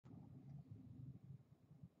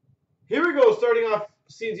Here we go, starting off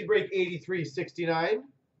CNC break 8369.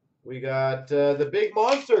 We got the big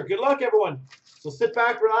monster. Good luck, everyone. So sit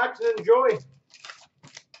back, relax, and enjoy.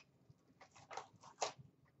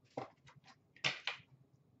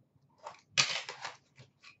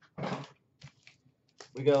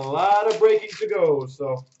 We got a lot of breaking to go,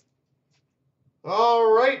 so.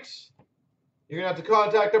 All right. You're going to have to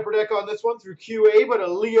contact Upper Deck on this one through QA, but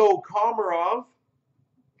a Leo Komarov.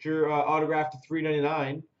 Your autograph to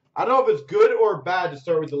 $3.99. I don't know if it's good or bad to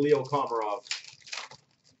start with the Leo Komarov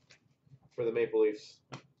for the Maple Leafs.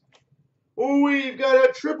 We've got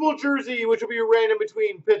a triple jersey, which will be random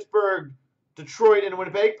between Pittsburgh, Detroit, and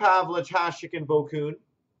Winnipeg. Pavlich, Hasek, and Bokun.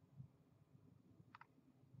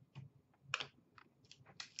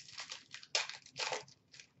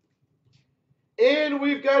 And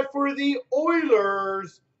we've got for the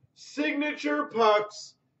Oilers, signature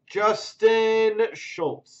pucks, Justin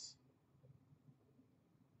Schultz.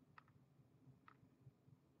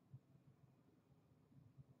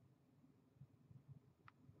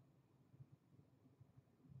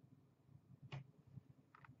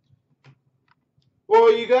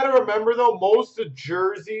 Well, you got to remember, though, most of the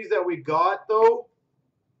jerseys that we got, though,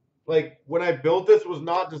 like, when I built this, was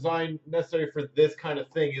not designed necessarily for this kind of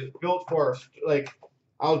thing. It's built for, like,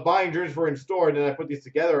 I was buying jerseys for in store, and then I put these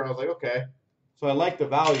together, and I was like, okay. So I like the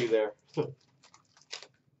value there.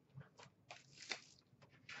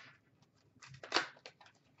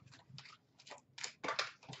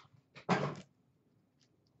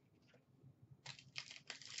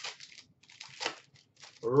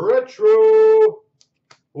 Retro.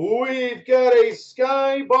 We've got a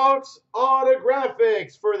Skybox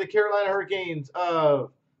Autographics for the Carolina Hurricanes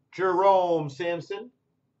of Jerome Samson.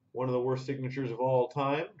 One of the worst signatures of all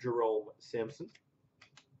time, Jerome Samson.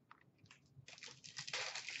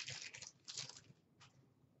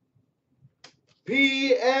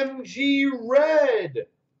 PMG Red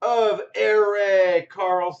of Erik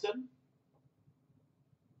Karlsson.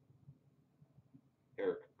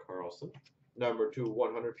 Erik Karlsson. Number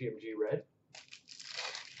 2/100 PMG Red.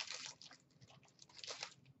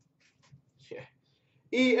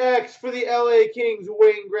 EX for the LA Kings,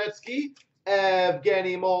 Wayne Gretzky.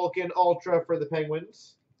 Evgeny Malkin Ultra for the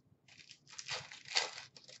Penguins.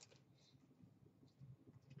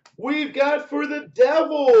 We've got for the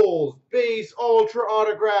Devils, base Ultra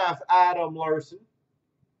autograph, Adam Larson.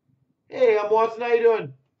 Hey, I'm Watson. How you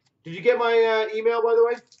doing? Did you get my email, by the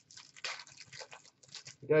way?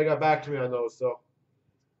 The guy got back to me on those. So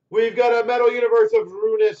we've got a Metal Universe of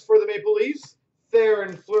Runes for the Maple Leafs.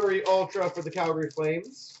 Theron Fleury Ultra for the Calgary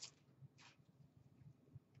Flames.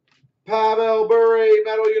 Pavel Bure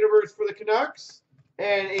Metal Universe for the Canucks.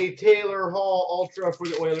 And a Taylor Hall Ultra for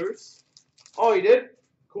the Oilers. Oh, you did?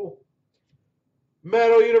 Cool.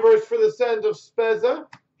 Metal Universe for the Sens of Spezza.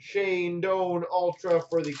 Shane Doan Ultra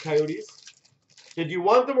for the Coyotes. Did you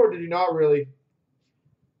want them or did you not really?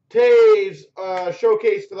 Taves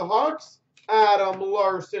Showcase for the Hawks. Adam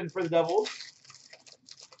Larson for the Devils.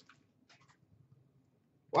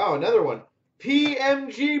 Wow, another one.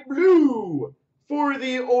 PMG Blue for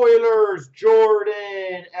the Oilers,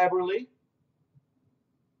 Jordan Eberle.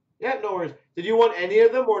 Yeah, no worries. Did you want any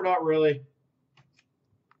of them or not really?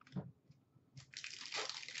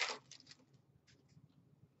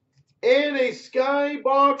 And a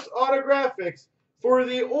Skybox Autographics for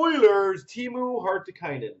the Oilers, Teemu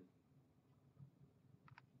Hartikainen.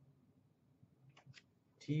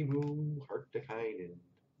 Teemu Hartikainen.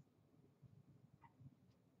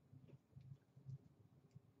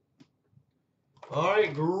 All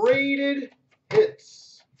right, graded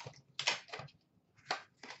hits.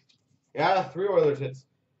 Yeah, 3 Oilers hits.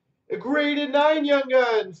 A graded 9 Young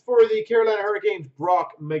Guns for the Carolina Hurricanes,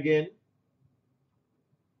 Brock McGinn.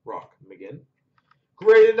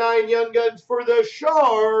 Graded 9 Young Guns for the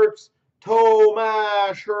Sharks,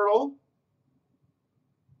 Tomas Hertl.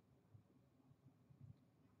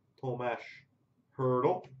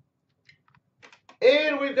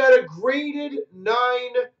 And we've got a graded 9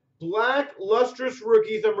 Black Lustrous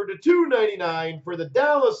Rookies, number to 299 for the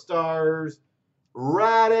Dallas Stars,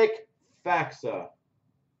 Radek Faksa.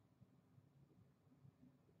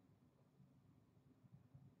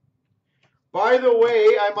 By the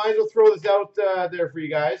way, I might as well throw this out there for you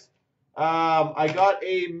guys. I got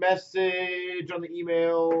a message on the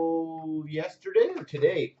email yesterday or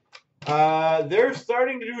today. They're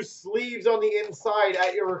starting to do sleeves on the inside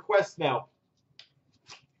at your request now.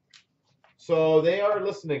 So they are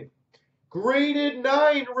listening. Graded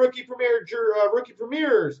 9 rookie premieres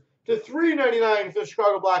to $3.99 for the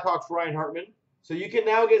Chicago Blackhawks, Ryan Hartman. So you can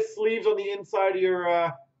now get sleeves on the inside of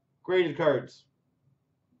your graded cards.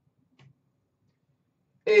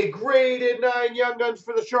 A graded 9 Young Guns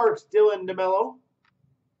for the Sharks, Dylan DeMello.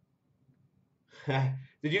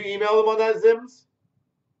 Did you email them on that, Zims?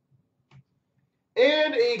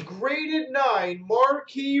 And a graded 9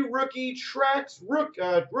 marquee rookie tracks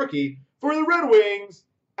rookie for the Red Wings,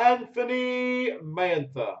 Anthony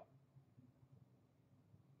Mantha.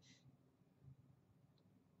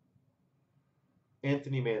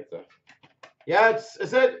 Anthony Mantha. Yeah,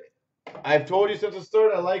 I've told you since the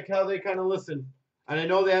start, I like how they kind of listen. And I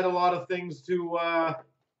know they had a lot of things to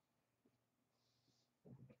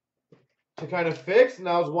kind of fix, and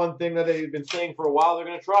that was one thing that they've been saying for a while they're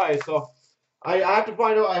going to try. So I have to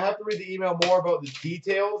find out. I have to read the email more about the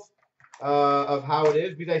details of how it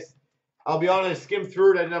is, because I'll be honest, I skimmed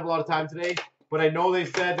through it. I didn't have a lot of time today, but I know they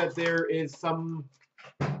said that there's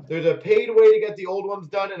a paid way to get the old ones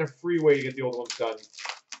done and a free way to get the old ones done,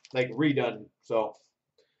 like redone. So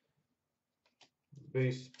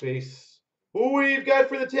base. Who we've got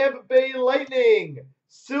for the Tampa Bay Lightning?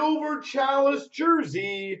 Silver Chalice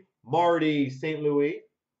jersey, Marty St. Louis.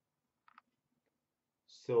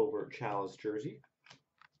 Silver Chalice jersey.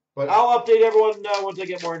 But I'll update everyone once I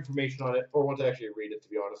get more information on it, or once I actually read it, to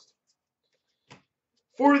be honest.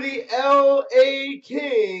 For the LA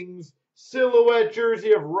Kings, silhouette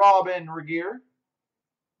jersey of Robin Regeer.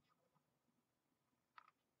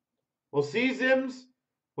 We'll see, Zims.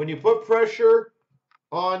 When you put pressure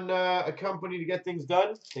on a company to get things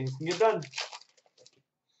done, things can get done.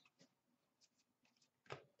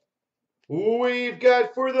 We've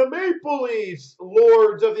got for the Maple Leafs,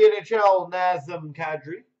 Lords of the NHL, Nazem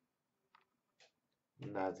Kadri.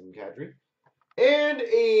 And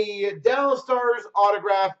a Dallas Stars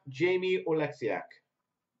autograph, Jamie Oleksiak.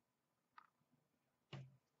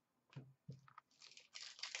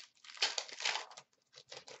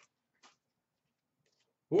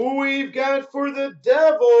 We've got for the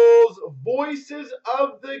Devils, Voices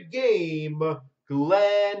of the Game,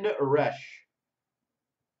 Glenn Resch.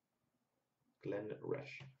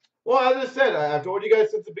 Well, as I said, I've told you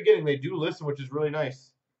guys since the beginning, they do listen, which is really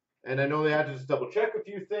nice. And I know they had to just double check a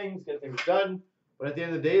few things, get things done. But at the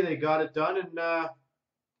end of the day, they got it done. And I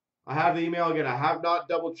have the email again. I have not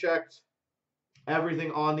double checked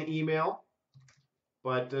everything on the email.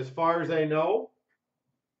 But as far as I know,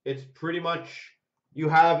 it's pretty much you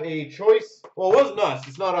have a choice. Well, it wasn't us.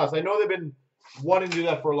 It's not us. I know they've been wanting to do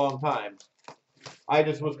that for a long time. I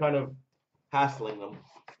just was kind of hassling them.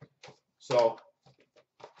 So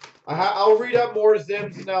I'll read up more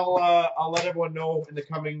Zims, and I'll let everyone know in the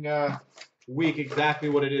coming week exactly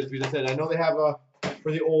what it is. Because I said I know they have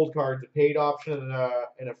for the old cards a paid option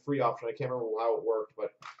and a free option. I can't remember how it worked,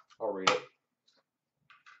 but I'll read it.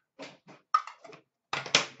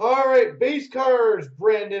 All right, base cards: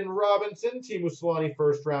 Brandon Robinson, Teemu Selanne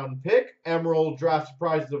first round pick, Emerald draft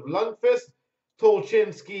surprises of Lundqvist,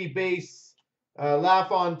 Tolchinsky base,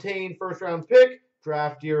 LaFontaine first round pick,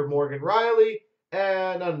 draft year of Morgan Riley,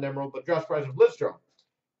 and not an Emerald, but draft surprise of Lidstrom.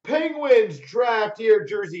 Penguins draft year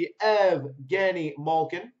jersey, Evgeny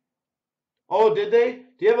Malkin. Oh, did they?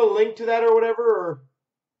 Do you have a link to that or whatever, or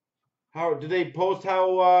how did they post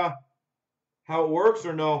how it works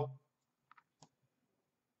or no?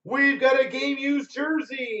 We've got a game used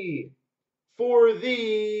jersey for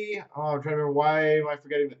the, I'm trying to remember, why am I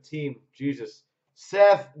forgetting the team? Jesus.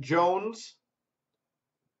 Seth Jones.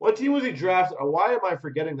 What team was he drafted? Why am I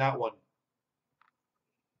forgetting that one?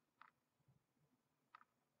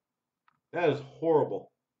 That is horrible.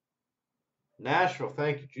 Nashville,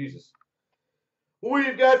 thank you, Jesus.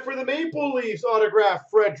 We've got for the Maple Leafs autograph,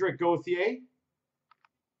 Frederick Gauthier.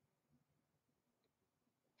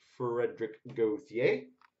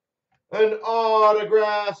 An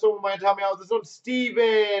autograph, someone might tell me out this one,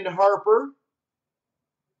 Stephen Harper.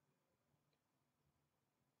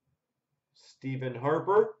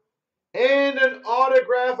 And an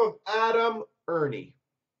autograph of Adam Ernie.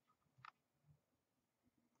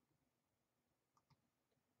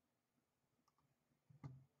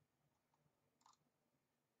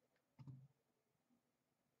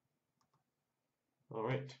 All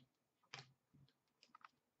right.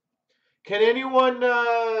 Can anyone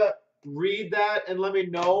read that and let me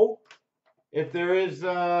know if there is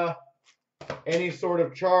any sort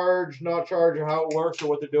of charge, not charge, or how it works or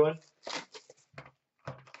what they're doing?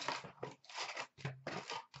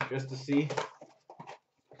 Just to see.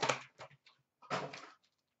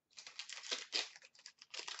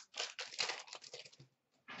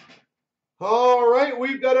 All right,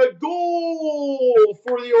 we've got a goal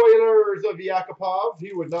for the Oilers of Yakupov.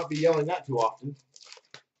 He would not be yelling that too often.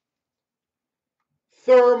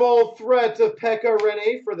 Thermal threat of Pekka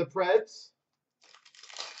Rinne for the Preds.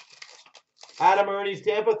 Adam Ernie's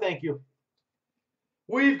Tampa, thank you.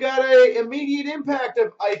 We've got a immediate impact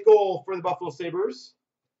of Eichel for the Buffalo Sabres.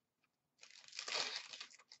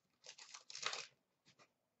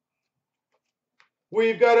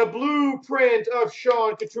 We've got a blueprint of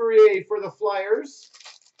Sean Couturier for the Flyers.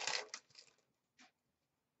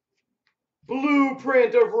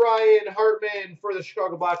 Blueprint of Ryan Hartman for the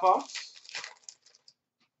Chicago Blackhawks.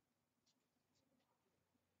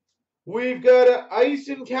 We've got ice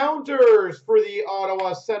encounters for the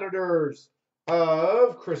Ottawa Senators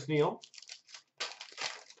of Chris Neil.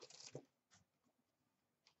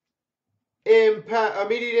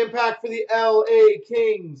 Immediate impact for the LA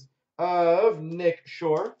Kings of Nick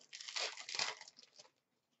Shore.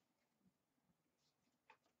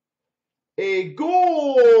 A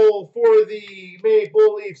goal for the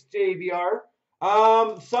Maple Leafs JVR.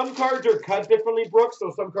 Some cards are cut differently, Brooks,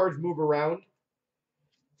 so some cards move around.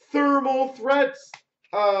 Thermal threats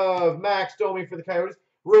of Max Domi for the Coyotes.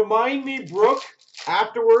 Remind me, Brooke,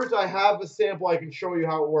 afterwards I have a sample I can show you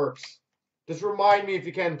how it works. Just remind me if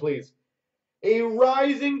you can, please. A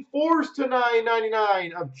Rising Force to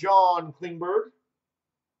 $9.99 of John Klingberg.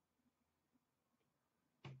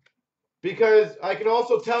 Because I can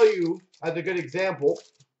also tell you, as a good example,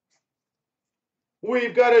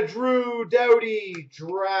 we've got a Drew Doughty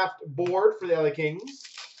draft board for the LA Kings.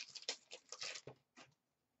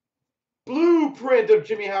 Blueprint of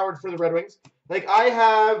Jimmy Howard for the Red Wings. Like, I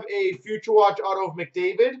have a Future Watch auto of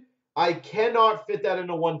McDavid. I cannot fit that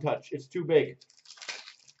into one touch. It's too big.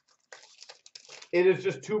 It is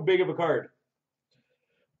just too big of a card.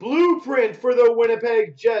 Blueprint for the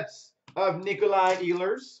Winnipeg Jets of Nikolai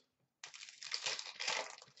Ehlers.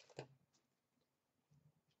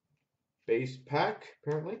 Base pack,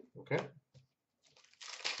 apparently. Okay.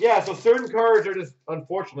 Yeah, so certain cards are just,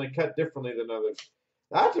 unfortunately, cut differently than others.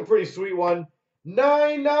 That's a pretty sweet one.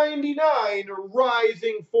 $9.99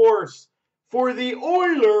 Rising Force for the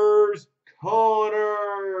Oilers,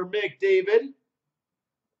 Connor McDavid.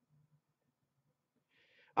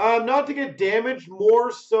 Not to get damaged,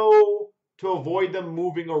 more so to avoid them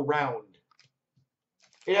moving around.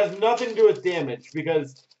 It has nothing to do with damage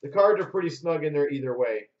because the cards are pretty snug in there either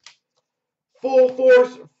way. Full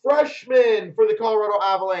Force Freshman for the Colorado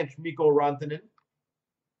Avalanche, Mikko Rantanen.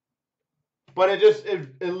 But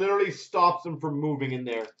it literally stops them from moving in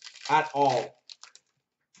there at all.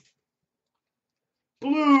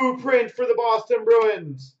 Blueprint for the Boston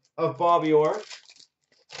Bruins of Bobby Orr.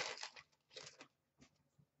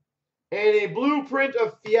 And a blueprint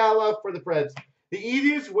of Fiala for the Preds. The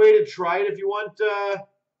easiest way to try it, if you want,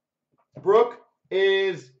 Brooke,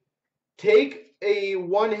 is take a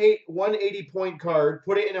 180-point card,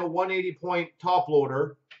 put it in a 180-point top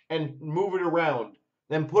loader, and move it around.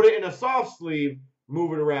 Then put it in a soft sleeve,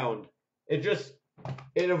 move it around. It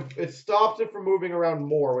stops it from moving around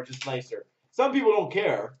more, which is nicer. Some people don't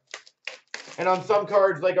care. And on some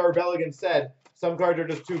cards, like our Belligan said, some cards are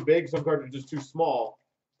just too big, some cards are just too small.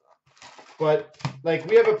 But like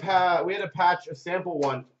we had a patch, a sample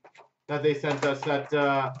one that they sent us that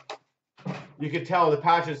you could tell the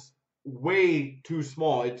patch is way too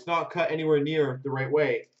small. It's not cut anywhere near the right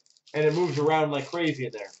way, and it moves around like crazy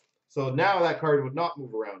in there. So now that card would not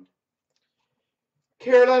move around.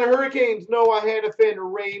 Carolina Hurricanes, Noah Hannafin,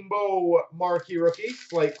 Rainbow Marquee Rookie.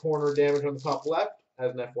 Slight corner damage on the top left,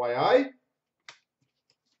 as an FYI.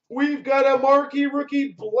 We've got a Marquee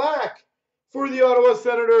Rookie Black for the Ottawa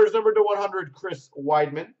Senators, number to 100, Chris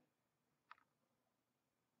Weidman.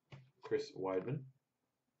 Chris Weidman.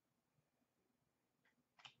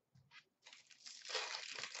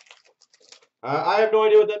 I have no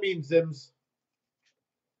idea what that means, Sims.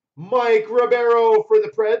 Mike Ribeiro for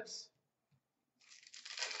the Preds.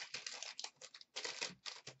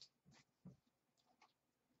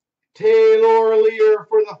 Taylor Lear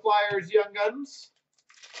for the Flyers Young Guns.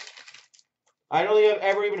 I don't think I've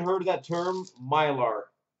ever even heard of that term, Mylar.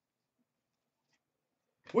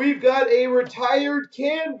 We've got a retired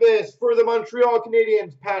canvas for the Montreal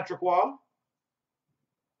Canadiens, Patrick Waugh.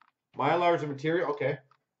 Mylar's a material, okay.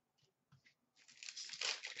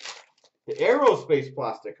 The aerospace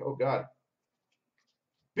plastic, oh god.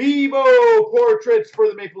 Bebo portraits for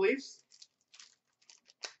the Maple Leafs.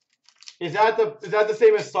 Is that the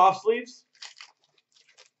same as soft sleeves?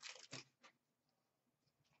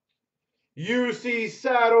 UC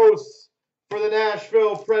Saros for the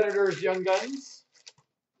Nashville Predators Young Guns.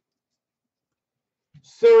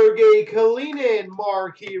 Sergei Kalinin,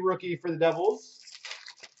 Marquee Rookie for the Devils.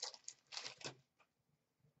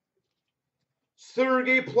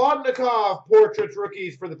 Sergei Plotnikov, Portraits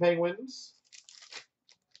Rookies for the Penguins.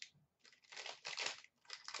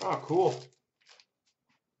 Oh, cool.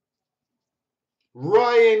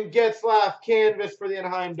 Ryan Getzlaf canvas for the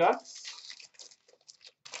Anaheim Ducks.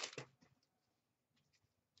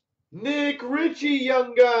 Nick Ritchie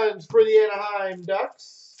Young Guns for the Anaheim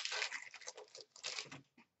Ducks.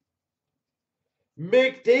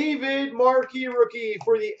 McDavid marquee rookie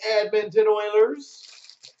for the Edmonton Oilers.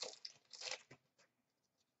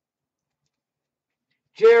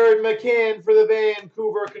 Jared McCann for the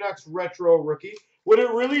Vancouver Canucks retro rookie. Would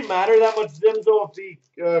it really matter that much, Zims, though,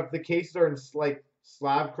 if the cases are in like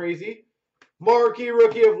slab crazy? Marquee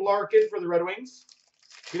rookie of Larkin for the Red Wings.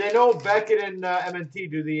 Because I know Beckett and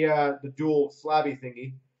MNT do the dual slabby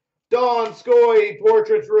thingy. Don Scoy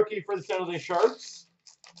portraits rookie for the San Jose Sharks.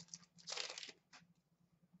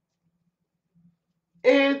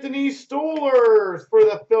 Anthony Stollers for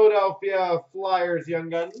the Philadelphia Flyers Young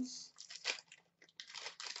Guns.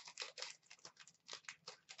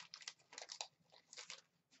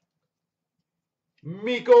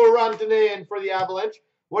 Mikko Rantanen for the Avalanche.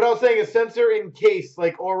 What I was saying is, since they're in case,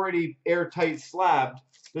 like already airtight slabbed,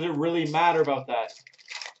 does it really matter about that?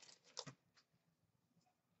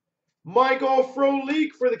 Michael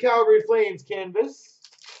Frolik for the Calgary Flames canvas.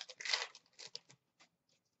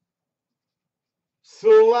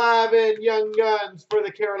 Slavin Young Guns for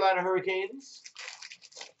the Carolina Hurricanes.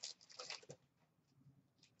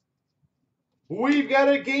 We've got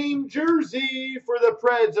a game jersey for the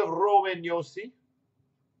Preds of Roman Josi.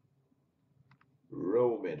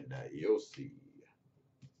 Roman Josi.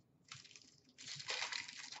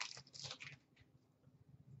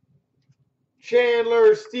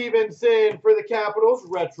 Chandler Stevenson for the Capitals,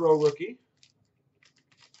 retro rookie.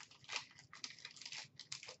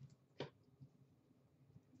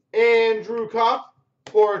 Andrew Kopp,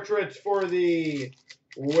 portraits for the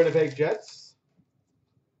Winnipeg Jets.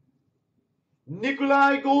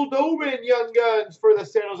 Nikolai Goldobin, Young Guns for the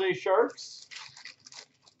San Jose Sharks.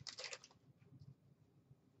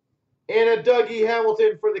 And a Dougie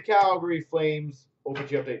Hamilton for the Calgary Flames. OPG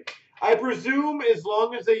update. I presume as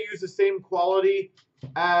long as they use the same quality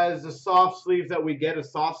as the soft sleeves that we get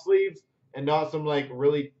as soft sleeves and not some like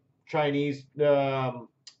really Chinese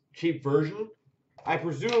cheap version, I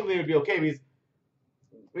presume they would be okay because,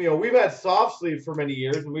 you know, we've had soft sleeves for many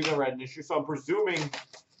years and we've never had an issue. So I'm presuming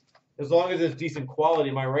as long as it's decent quality.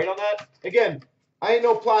 Am I right on that? Again, I ain't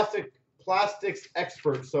no plastics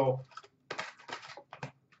expert, so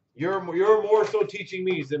you're more so teaching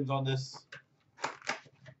me, Zims, on this.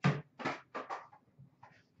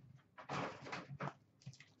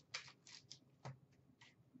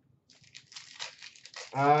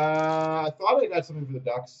 I thought I got something for the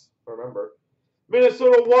Ducks, if I remember.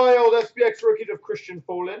 Minnesota Wild SPX rookie of Christian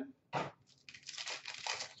Folin.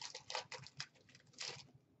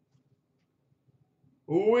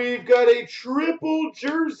 We've got a triple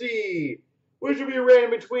jersey, which will be ran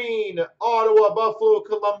between Ottawa, Buffalo,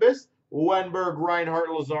 Columbus, Wenberg, Reinhart,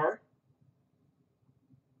 Lazar.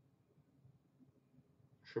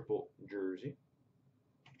 Triple jersey.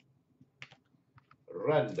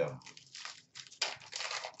 Random.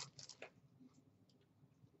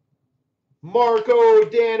 Marco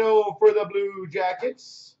Dano for the Blue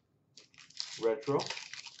Jackets. Retro.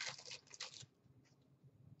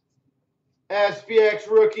 SPX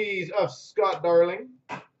rookies of Scott Darling.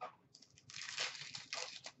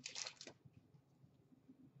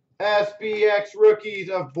 SPX rookies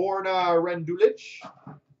of Borna Rendulic.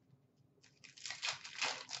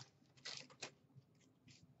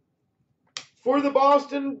 For the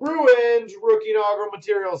Boston Bruins, rookie inaugural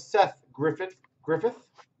material, Seth Griffith.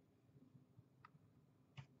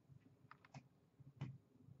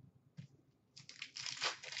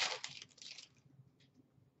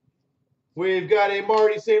 We've got a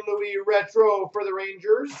Marty St. Louis retro for the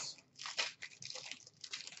Rangers.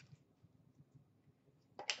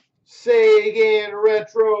 Sagan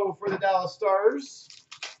retro for the Dallas Stars.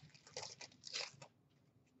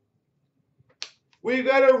 We've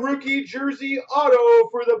got a rookie jersey auto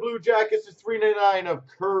for the Blue Jackets. It's $3.99 of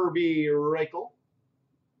Kirby Reichel.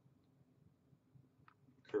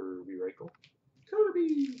 Kirby.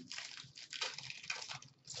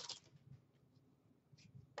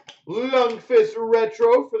 Lundqvist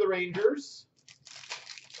retro for the Rangers.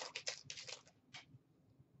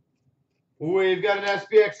 We've got an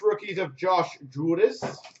SPX rookies of Josh Judas.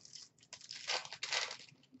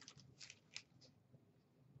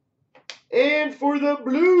 And for the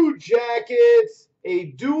Blue Jackets,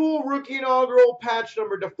 a dual rookie inaugural patch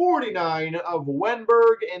number /49 of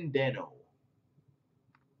Wenberg and Dano.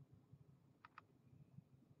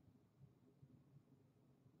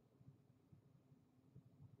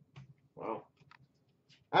 Wow.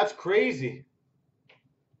 That's crazy.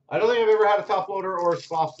 I don't think I've ever had a top loader or a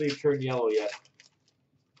soft sleeve turn yellow yet.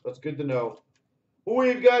 That's good to know.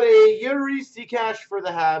 We've got a Yuri Cash for the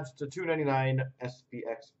Habs to 299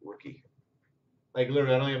 SPX rookie. Like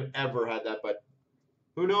literally, I don't think I've ever had that, but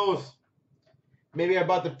who knows? Maybe I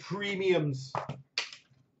bought the premiums.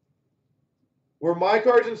 Were my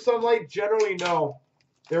cards in sunlight? Generally, no.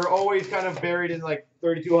 They're always kind of buried in like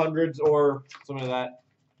 3200s or something like that.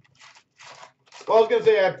 Well, I was going to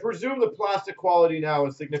say, I presume the plastic quality now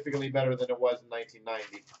is significantly better than it was in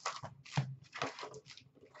 1990.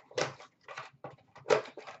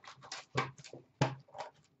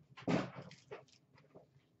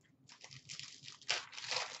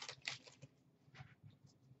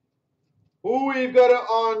 Ooh, we've got an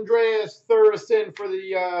Andreas Thurston for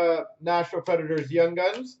the Nashville Predators Young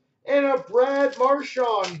Guns. And a Brad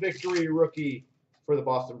Marchand victory rookie for the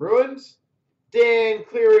Boston Bruins. Dan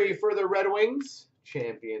Cleary for the Red Wings.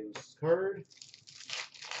 Champions card.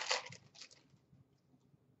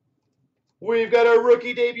 We've got a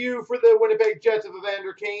rookie debut for the Winnipeg Jets of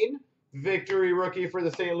Evander Kane. Victory rookie for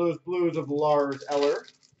the St. Louis Blues of Lars Eller.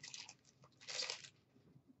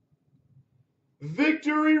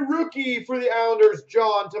 Victory rookie for the Islanders,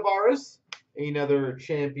 John Tavares. Another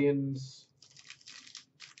Champions.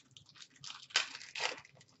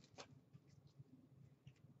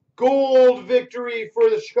 Gold victory for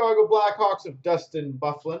the Chicago Blackhawks of Dustin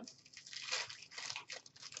Byfuglien.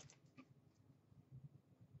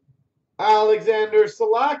 Alexander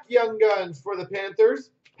Salak, Young Guns for the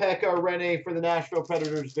Panthers. Pekka Rinne for the Nashville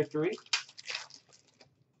Predators victory.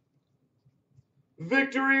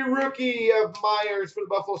 Victory rookie of Myers for the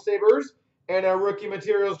Buffalo Sabres. And a rookie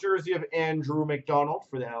materials jersey of Andrew McDonald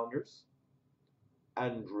for the Islanders.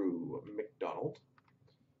 Andrew McDonald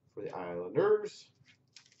for the Islanders.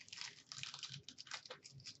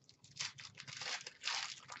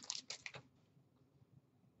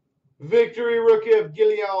 Victory rookie of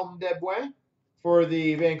Guillaume Desbois for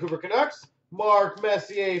the Vancouver Canucks. Mark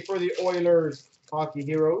Messier for the Oilers Hockey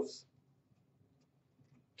Heroes.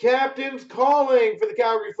 Captain's Calling for the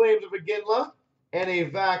Calgary Flames of Iginla. And a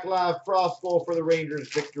Vaclav Frostful for the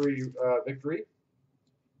Rangers victory.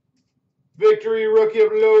 Victory rookie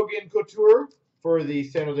of Logan Couture for the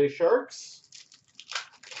San Jose Sharks.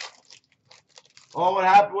 Oh, what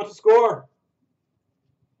happened? What's the score?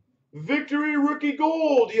 Victory rookie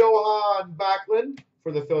gold, Johan Backlund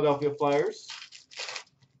for the Philadelphia Flyers.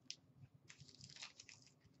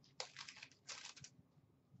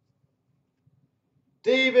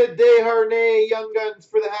 David Desharnais, Young Guns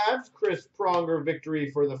for the Habs. Chris Pronger, victory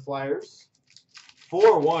for the Flyers.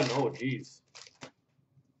 4-1. Oh, geez.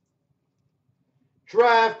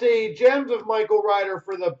 Draft Day Gems of Michael Ryder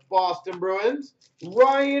for the Boston Bruins.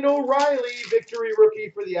 Ryan O'Reilly, victory rookie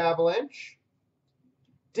for the Avalanche.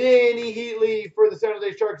 Danny Heatley for the San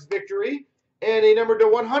Jose Sharks victory. And a number to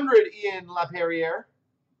 100, Ian LaPerriere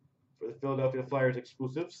for the Philadelphia Flyers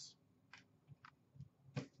exclusives.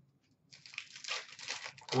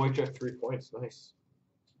 Wojciech 3 points. Nice.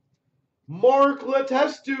 Mark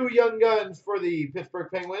Letestu, Young Guns for the Pittsburgh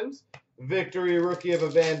Penguins. Victory rookie of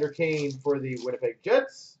Evander Kane for the Winnipeg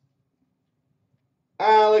Jets.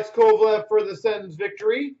 Alex Kovalev for the Sens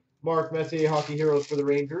victory. Mark Messier, Hockey Heroes for the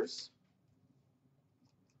Rangers.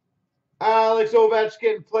 Alex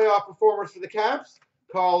Ovechkin, playoff performers for the Caps.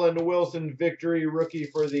 Colin Wilson, victory rookie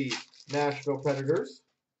for the Nashville Predators.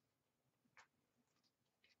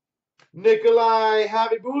 Nikolai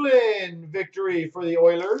Havibulin, victory for the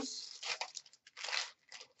Oilers.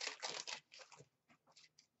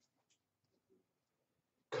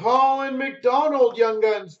 Colin McDonald, Young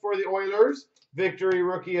Guns for the Oilers. Victory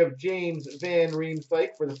rookie of James Van Riemsdyk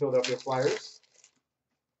for the Philadelphia Flyers.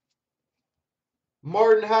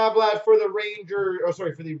 Martin Havlat for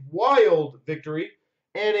the Wild victory.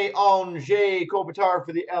 And a Angers Kopitar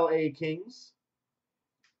for the LA Kings.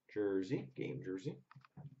 Jersey, game jersey.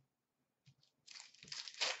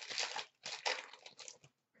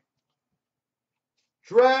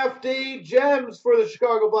 Draft Day Gems for the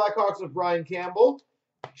Chicago Blackhawks of Brian Campbell.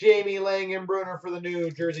 Jamie Langenbrunner for the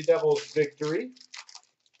New Jersey Devils victory.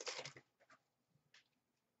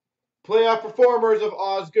 Playoff performers of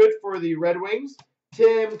Osgood for the Red Wings.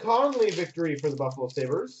 Tim Connolly victory for the Buffalo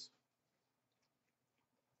Sabres.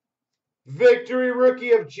 Victory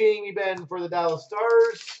rookie of Jamie Benn for the Dallas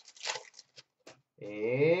Stars.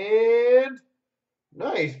 And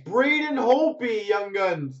nice. Braden Holtby, Young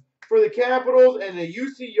Guns for the Capitals. And a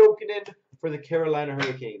UC Jokinen for the Carolina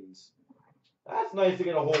Hurricanes. That's nice to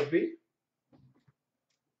get a Holtby.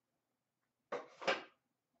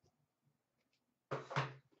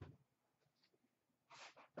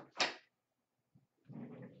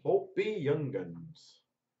 Holtby Young Guns.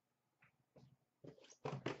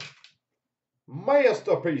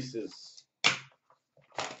 Masterpieces.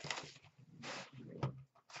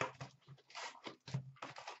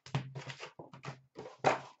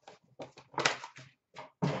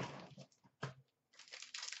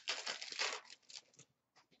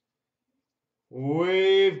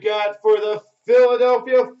 We've got for the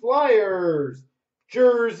Philadelphia Flyers,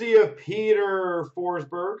 jersey of Peter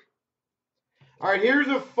Forsberg. All right, here's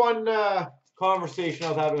a fun conversation I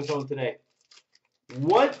was having with someone today.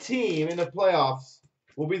 What team in the playoffs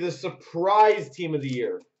will be the surprise team of the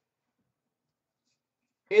year?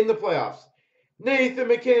 In the playoffs. Nathan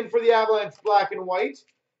McKinnon for the Avalanche, black and white.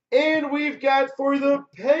 And we've got for the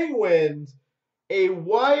Penguins, a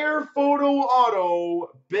wire photo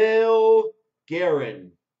auto, Bill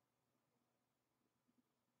Guerin.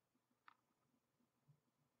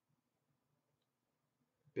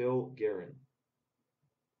 Bill Guerin.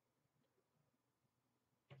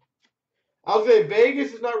 I'll say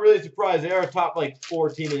Vegas is not really surprised. They are a top like 4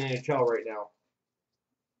 team in the NHL right now.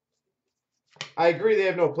 I agree they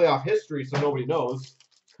have no playoff history, so nobody knows.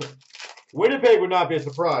 Winnipeg would not be a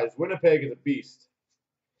surprise. Winnipeg is a beast.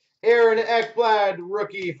 Aaron Ekblad,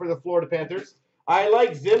 rookie for the Florida Panthers. I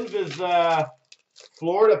like Zim's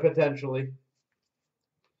Florida potentially.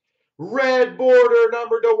 Red border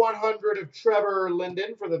number to 100 of Trevor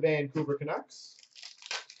Linden for the Vancouver Canucks.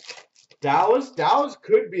 Dallas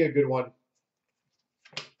could be a good one.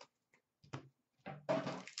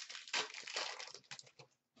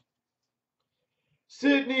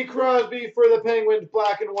 Sidney Crosby for the Penguins,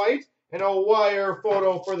 black and white. And a wire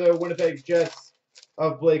photo for the Winnipeg Jets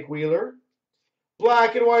of Blake Wheeler.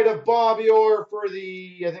 Black and white of Bobby Orr for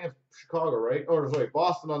the, I think it's Chicago, right? Oh, sorry,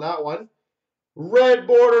 Boston on that one. Red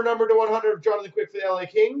border number to 100 of Jonathan Quick for the LA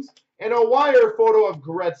Kings. And a wire photo of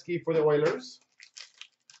Gretzky for the Oilers.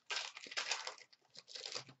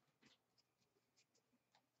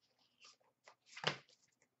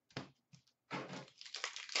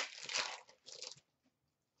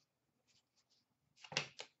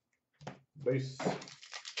 Base.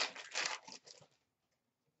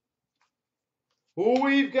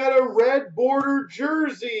 We've got a red border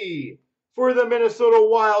jersey for the Minnesota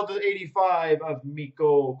Wild at 85 of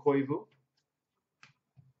Mikko Koivu.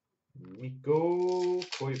 Mikko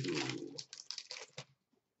Koivu.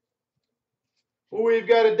 We've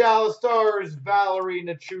got a Dallas Stars Valerie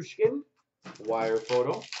Nichushkin. Wire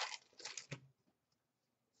photo.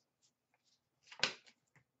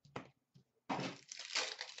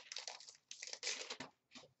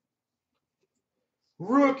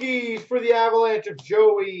 Rookies for the Avalanche of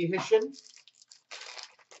Joey Hishin.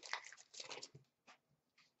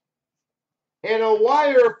 And a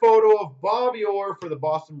wire photo of Bobby Orr for the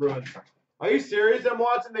Boston Bruins. Are you serious? I'm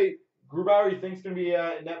watching the Grubauer you think's going to be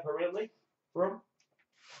in net permanently for him?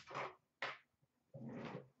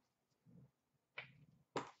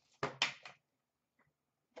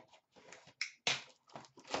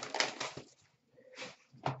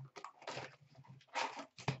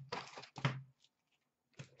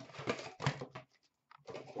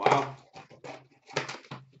 Wow.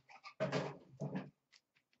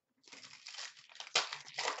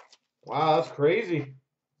 Wow, that's crazy.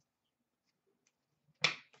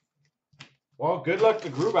 Well, good luck to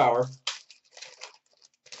Grubauer.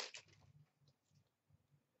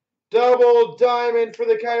 Double diamond for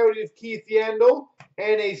the Coyotes, Keith Yandel.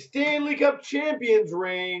 And a Stanley Cup Champions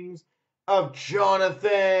rings of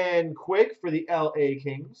Jonathan Quick for the LA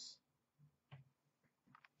Kings.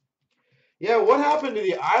 Yeah, what happened to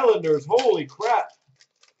the Islanders? Holy crap.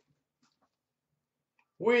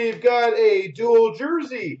 We've got a dual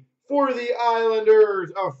jersey for the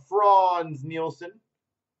Islanders of Franz Nielsen.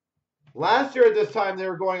 Last year at this time, they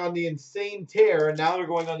were going on the insane tear, and now they're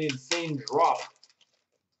going on the insane drop.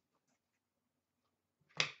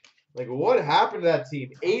 Like, what happened to that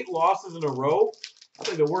team? 8 losses in a row? That's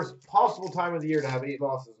like the worst possible time of the year to have 8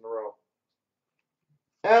 losses in a row.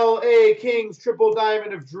 LA Kings triple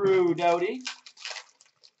diamond of Drew Doughty.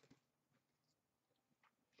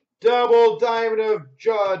 Double diamond of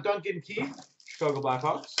Duncan Keith, Chicago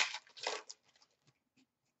Blackhawks.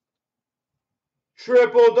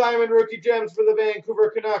 Triple diamond rookie gems for the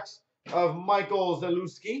Vancouver Canucks of Michael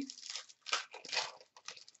Zalewski.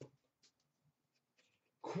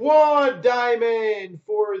 Quad diamond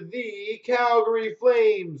for the Calgary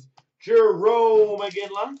Flames, Jerome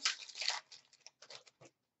McGinley.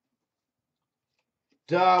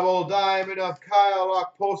 Double diamond of Kyle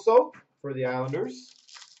Okposo for the Islanders.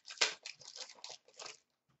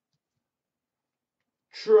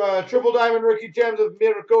 Triple diamond rookie gems of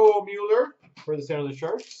Mirko Mueller for the San Jose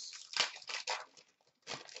Sharks.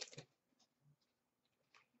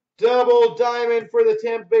 Double diamond for the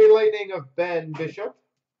Tampa Bay Lightning of Ben Bishop.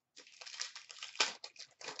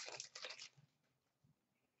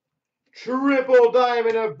 Triple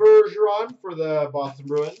diamond of Bergeron for the Boston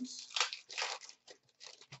Bruins.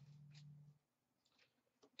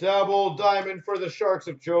 Double diamond for the Sharks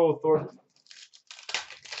of Joe Thornton.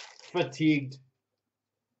 Fatigued.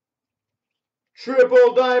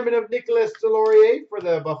 Triple diamond of Nicolas Deslauriers for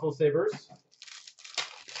the Buffalo Sabres.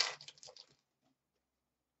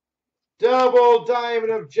 Double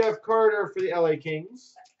diamond of Jeff Carter for the LA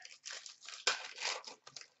Kings.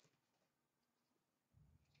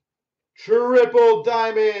 Triple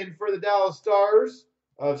diamond for the Dallas Stars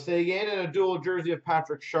of Sagan and a dual jersey of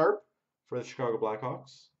Patrick Sharp for the Chicago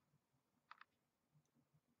Blackhawks.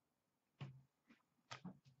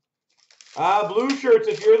 Blue shirts,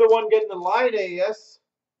 if you're the one getting the line A, yes.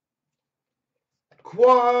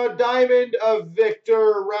 Quad diamond of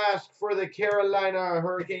Victor Rask for the Carolina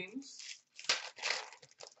Hurricanes.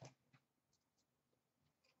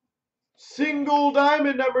 Single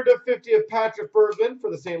diamond number to 50 of Patrick Berglund for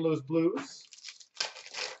the St. Louis Blues.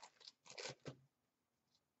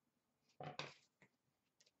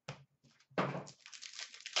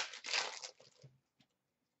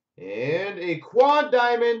 And a quad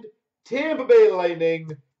diamond Tampa Bay Lightning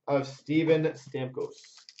of Steven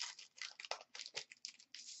Stamkos.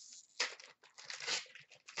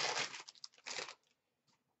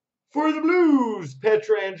 For the Blues,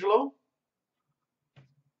 Pietrangelo.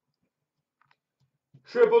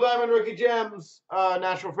 Triple diamond rookie gems,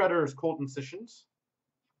 Nashville Predators, Colton Sissons.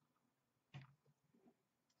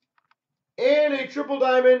 And a triple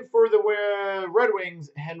diamond for the Red Wings,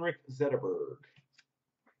 Henrik Zetterberg.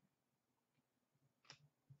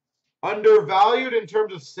 Undervalued in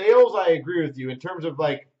terms of sales, I agree with you. In terms of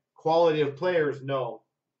like quality of players, no.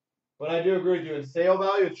 But I do agree with you. In sale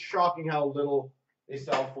value, it's shocking how little they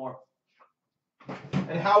sell for.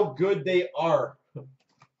 And how good they are.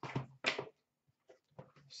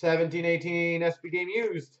 17-18 SP game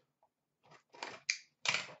used.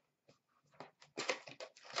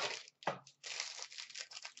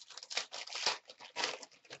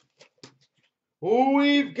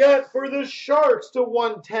 We've got for the Sharks to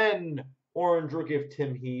 110 orange rookie of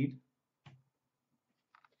Tim Heed.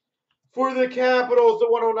 For the Capitals to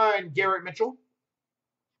 109 Garrett Mitchell.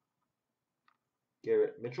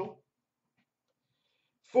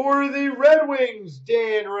 For the Red Wings,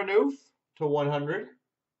 Dan Renouf to 100.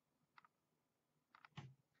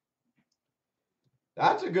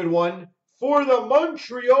 That's a good one. For the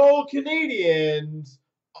Montreal Canadiens,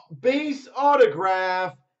 base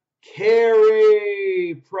autograph,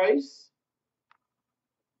 Carey Price.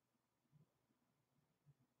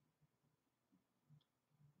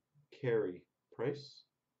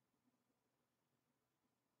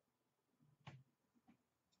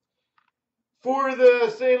 For the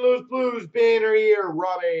St. Louis Blues, banner year,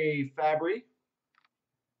 Robbie Fabry.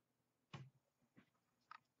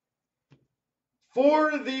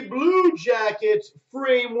 For the Blue Jackets,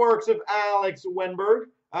 frameworks of Alex Wenberg.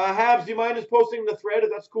 Habs, do you mind just posting the thread if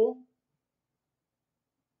that's cool?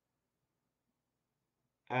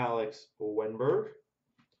 Alex Wenberg.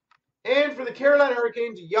 And for the Carolina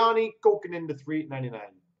Hurricanes, Yanni Kokkonen to 399.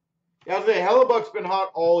 Yeah, I was saying, Hellebuck's been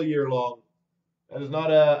hot all year long. That is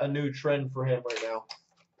not a new trend for him right now.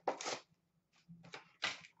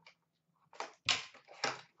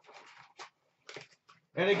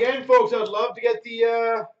 And again, folks, I'd love to get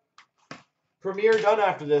the premiere done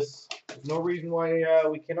after this. There's no reason why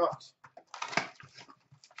we cannot.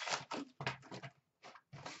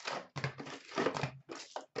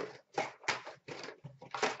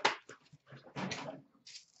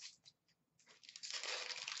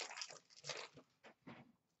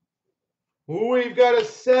 We've got a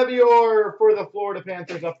Sevior for the Florida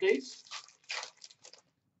Panthers updates.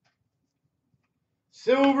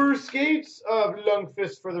 Silver skates of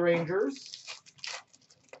Lundqvist for the Rangers.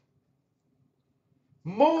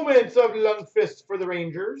 Moments of Lundqvist for the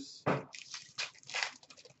Rangers.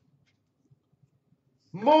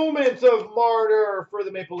 Moments of Marner for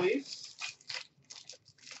the Maple Leafs.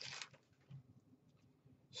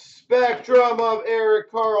 Spectrum of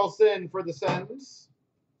Erik Karlsson for the Sens.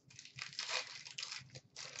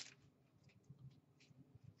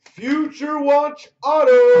 Future Watch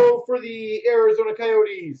Auto for the Arizona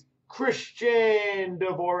Coyotes, Christian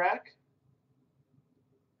Dvorak.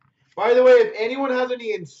 By the way, if anyone has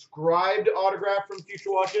any inscribed autograph from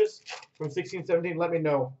Future Watches from 16-17, let me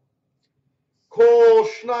know. Cole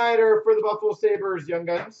Schneider for the Buffalo Sabres, Young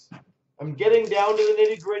Guns. I'm getting down to the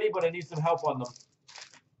nitty-gritty, but I need some help on them.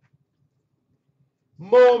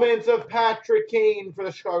 Moments of Patrick Kane for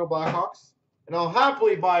the Chicago Blackhawks. And I'll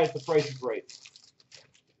happily buy it if the price is right.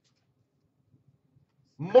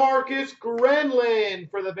 Marcus Grenlin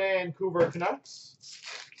for the Vancouver Canucks.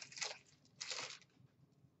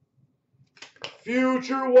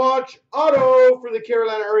 Future Watch Auto for the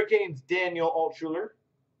Carolina Hurricanes, Daniel Altshuler.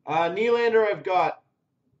 Nylander I've got.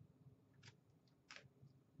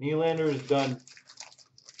 Nylander is done.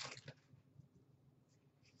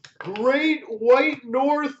 Great White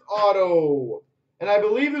North Auto. And I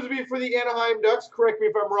believe this would be for the Anaheim Ducks. Correct me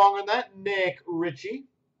if I'm wrong on that. Nick Ritchie.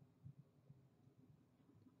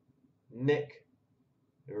 Nick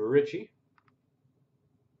Ritchie.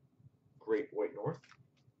 Great White North.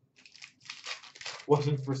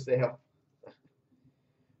 Wasn't for sale.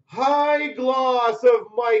 High gloss of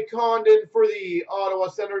Mike Condon for the Ottawa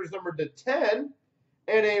Senators, number to 10.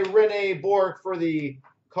 And a Rene Bourque for the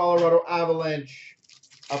Colorado Avalanche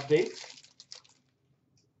update.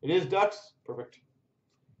 It is Ducks. Perfect.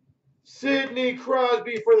 Sidney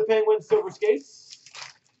Crosby for the Penguins, Silver Skates.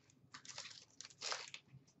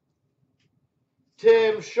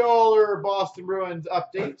 Tim Schaller, Boston Bruins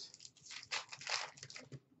update.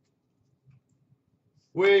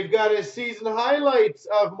 We've got a season highlights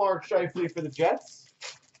of Mark Scheifele for the Jets.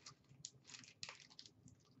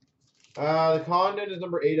 The Condon is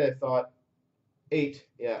number 8, I thought. 8,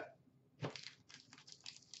 yeah.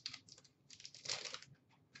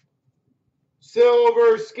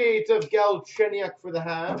 Silver skates of Galchenyuk for the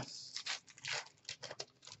Habs.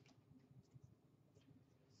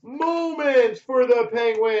 Moments for the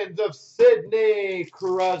Penguins of Sidney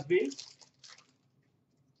Crosby.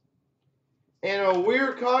 And a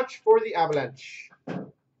Weirkoch for the Avalanche.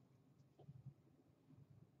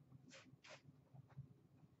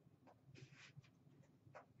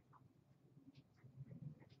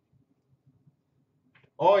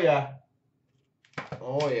 Oh, yeah.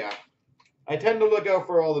 Oh, yeah. I tend to look out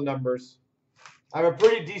for all the numbers. I have a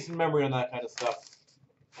pretty decent memory on that kind of stuff.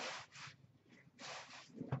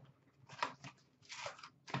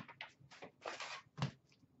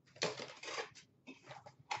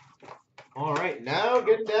 All right, now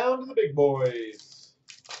getting down to the big boys.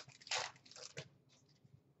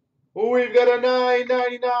 We've got a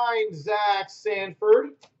 $9.99 Zach Sanford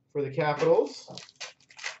for the Capitals.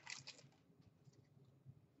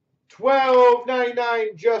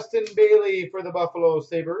 $12.99 Justin Bailey for the Buffalo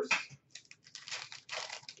Sabres.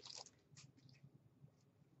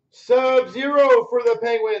 Sub-Zero for the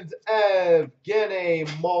Penguins, Evgeny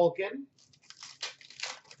Malkin.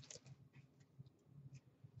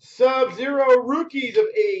 Sub-Zero rookies of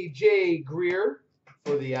A.J. Greer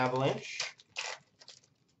for the Avalanche.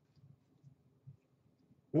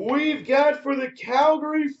 We've got for the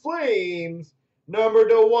Calgary Flames, number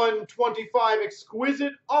to 125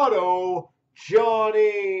 exquisite auto,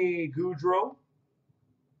 Johnny Gaudreau.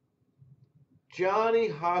 Johnny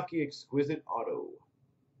Hockey exquisite auto.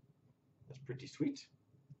 That's pretty sweet.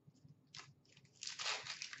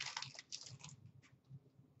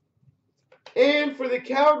 And for the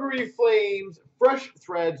Calgary Flames, Fresh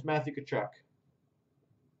Threads, Matthew Tkachuk.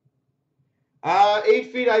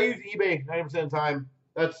 8 feet, I use eBay 90% of the time.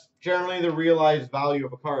 That's generally the realized value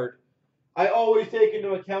of a card. I always take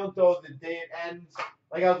into account, though, the day it ends.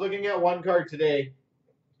 Like, I was looking at one card today,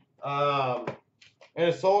 and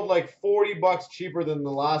it sold like 40 bucks cheaper than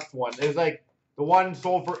the last one. It was like the one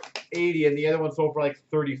sold for 80 and the other one sold for like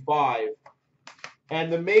 35. And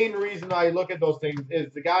the main reason I look at those things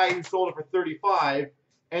is the guy who sold it for 35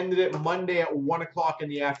 ended it Monday at 1 o'clock in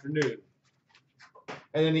the afternoon.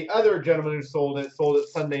 And then the other gentleman who sold it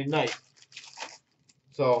Sunday night.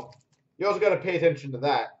 So you also got to pay attention to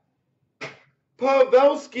that.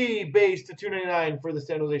 Pavelski base to $2.99 for the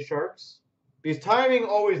San Jose Sharks. Because timing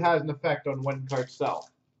always has an effect on when cards sell.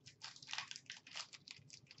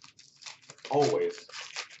 Always.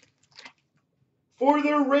 For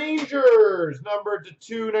the Rangers, number to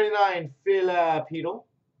 $2.99, Philip Hedl.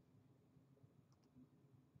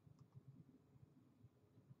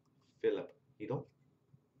 Philip Hedl.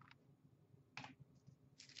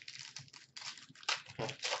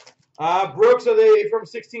 Brooks, are they from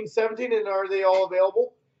 16-17 and are they all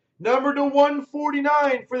available? Number to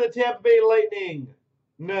 149 for the Tampa Bay Lightning,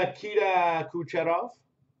 Nikita Kucherov.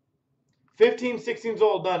 15-16 is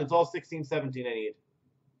all done. It's all 16-17 I need.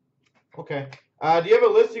 Okay. Do you have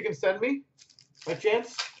a list you can send me by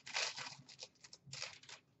chance?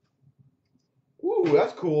 Ooh,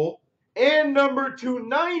 that's cool. And number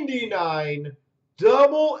 299,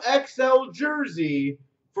 double XL jersey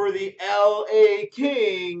for the LA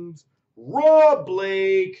Kings, Rob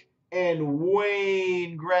Blake and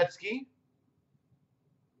Wayne Gretzky.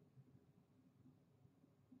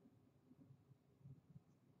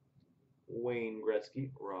 Wayne Gretzky,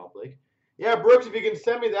 Rob Blake. Yeah, Brooks, if you can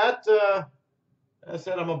send me that, I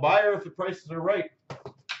said I'm a buyer if the prices are right.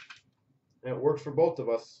 And it works for both of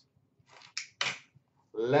us.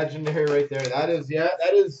 Legendary right there. That is, yeah,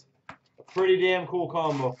 that is a pretty damn cool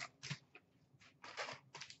combo.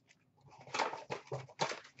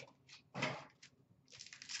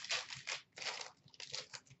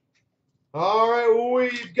 All right,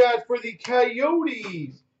 we've got for the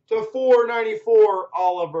Coyotes to 494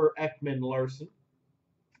 Oliver Ekman-Larsson.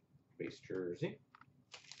 Base jersey.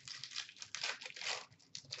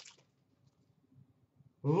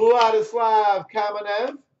 Vladislav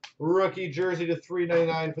Kamenev, rookie jersey to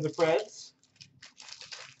 399 for the Preds.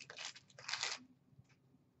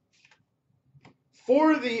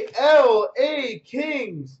 For the LA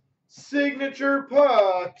Kings, signature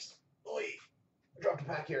pucks. Oy, I dropped a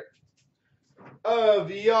pack here. Of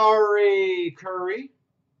Yari Curry.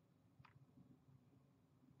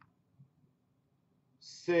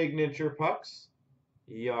 Signature pucks.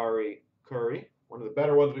 Yari Curry. One of the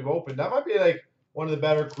better ones we've opened. That might be like one of the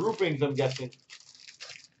better groupings, I'm guessing.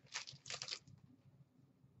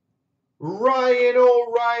 Ryan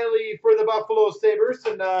O'Reilly for the Buffalo Sabres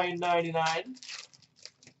to $9.99.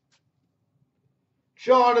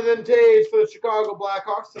 Jonathan Toews for the Chicago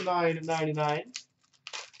Blackhawks to $9.99.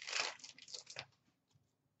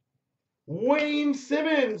 Wayne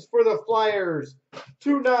Simmons for the Flyers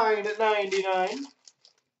to $9.99.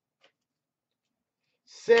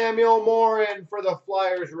 Samuel Morin for the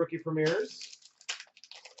Flyers rookie premieres.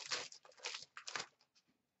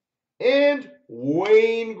 And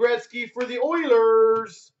Wayne Gretzky for the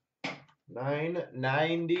Oilers,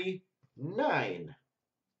 $9.99.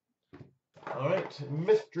 All right,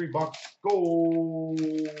 mystery box gold.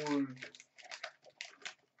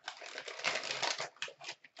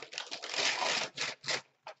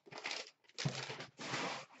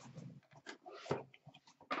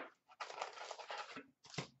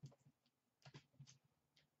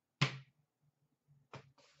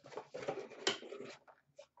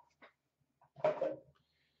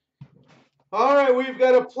 All right, we've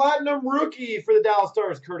got a platinum rookie for the Dallas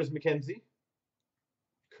Stars, Curtis McKenzie.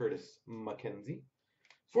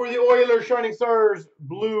 For the Oilers, Shining Stars,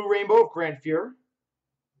 Blue Rainbow, Grant Fuhr.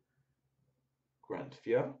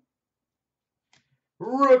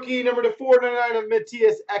 Rookie number to 499 of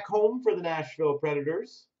Matthias Ekholm for the Nashville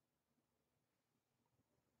Predators.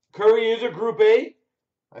 Curry is a Group A.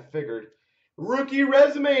 I figured. Rookie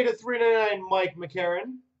resume to 399, Mike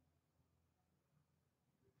McCarron.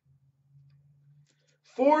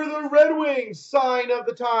 For the Red Wings, sign of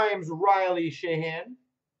the times, Riley Sheahan.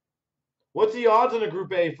 What's the odds in a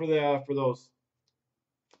Group A for those?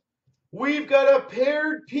 We've got a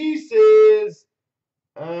paired pieces.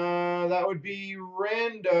 That would be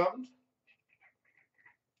random.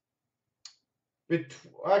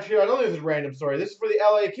 Actually, I don't think this is random. Sorry, this is for the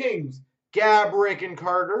LA Kings. Gabrick and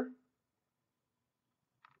Carter.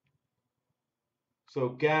 So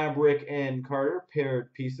Gabrick and Carter,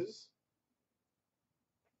 paired pieces.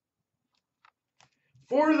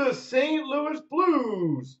 For the St. Louis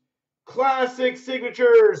Blues, classic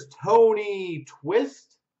signatures, Tony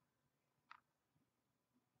Twist.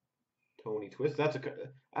 That's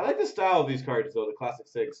I like the style of these cards though, the classic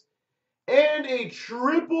sigs. And a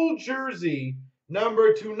triple jersey,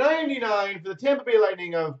 number 299 for the Tampa Bay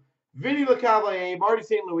Lightning of Vinny Lecavalier, Marty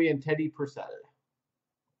St. Louis, and Teddy Purcell.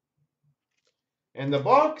 And the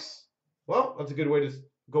box, well, that's a good way to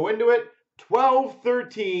go into it.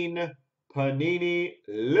 12/13 Panini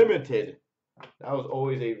Limited. That was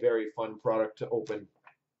always a very fun product to open.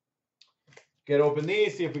 Open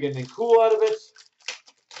these, see if we get anything cool out of it.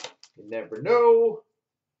 You never know.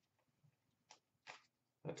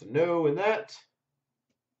 That's a no in that.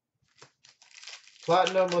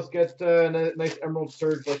 Platinum, let's get a nice Emerald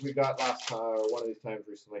Surge like we got last time, one of these times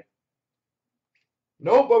recently.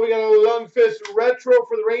 Nope, but we got a Lundqvist Retro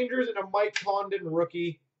for the Rangers and a Mike Condon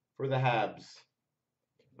rookie for the Habs.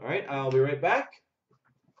 All right, I'll be right back.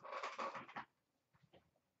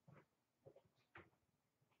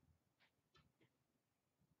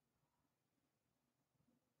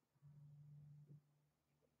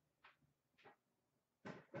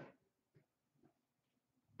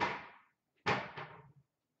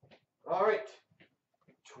 All right,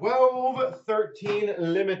 12/13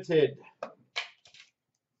 Limited.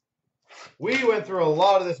 We went through a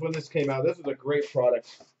lot of this when this came out. This was a great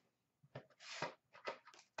product.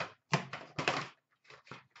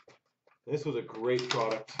 This was a great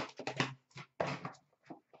product.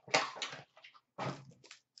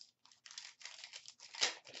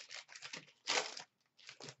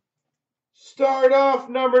 Start off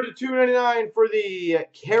number to 299 for the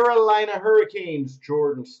Carolina Hurricanes.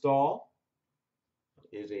 Jordan Staal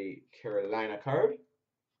is a Carolina card.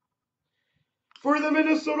 For the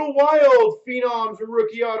Minnesota Wild, Phenoms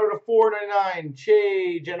rookie auto to 499,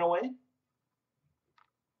 Che Genoway.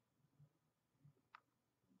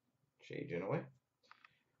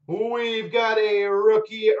 We've got a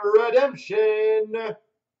rookie redemption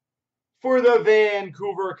for the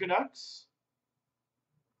Vancouver Canucks.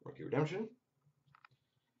 Rookie redemption.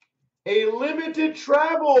 A limited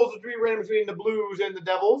travels, which we ran between the Blues and the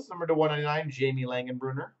Devils. Number to 199, Jamie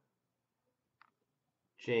Langenbrunner.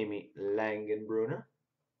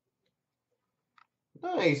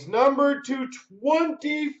 Nice. Number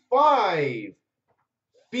 225.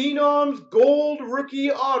 Phenoms Gold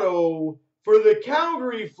Rookie Auto for the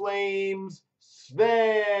Calgary Flames,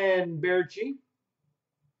 Sven Baertschi.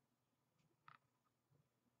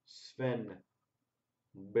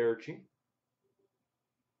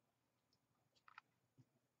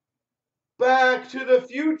 Back to the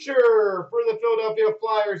Future for the Philadelphia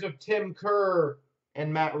Flyers of Tim Kerr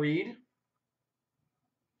and Matt Reed.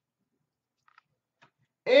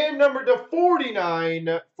 And number to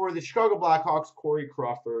 49 for the Chicago Blackhawks, Corey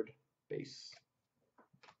Crawford base.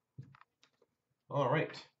 All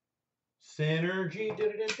right. Synergy.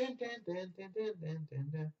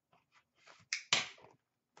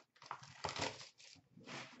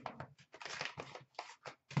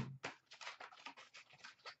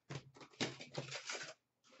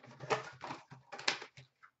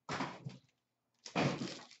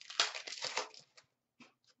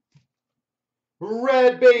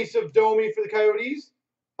 Red base of Domi for the Coyotes.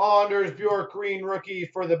 Anders Bjork green rookie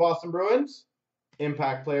for the Boston Bruins.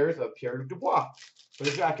 Impact players of Pierre-Luc Dubois for the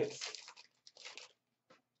Jackets.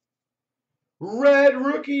 Red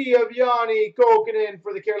rookie of Yanni Kokkonen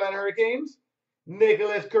for the Carolina Hurricanes.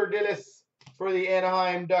 Nicholas Kurdilis for the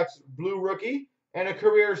Anaheim Ducks blue rookie. And a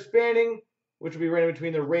career spanning, which will be running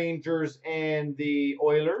between the Rangers and the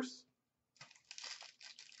Oilers.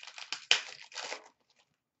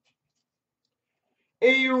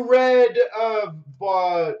 A red of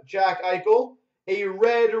Jack Eichel. A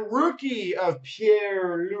red rookie of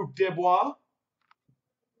Pierre-Luc Dubois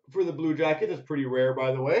for the Blue Jackets. That's pretty rare,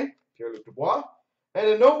 by the way. Pierre-Luc Dubois. And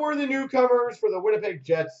a noteworthy newcomers for the Winnipeg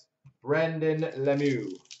Jets, Brendan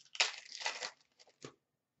Lemieux.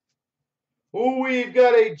 We've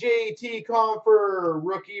got a JT Compher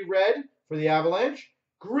rookie red for the Avalanche.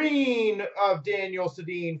 Green of Daniel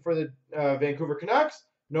Sedin for the Vancouver Canucks.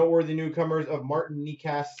 Noteworthy newcomers of Martin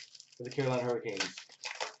Necas for the Carolina Hurricanes.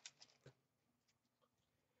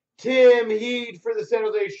 Tim Heed for the San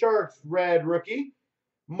Jose Sharks, red rookie.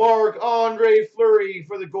 Marc-Andre Fleury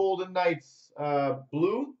for the Golden Knights,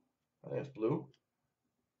 blue. I think it's blue.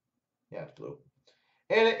 Yeah, it's blue.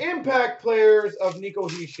 And impact players of Nico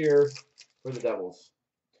Hischier for the Devils.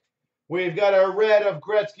 We've got a red of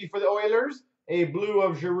Gretzky for the Oilers, a blue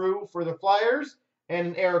of Giroux for the Flyers, and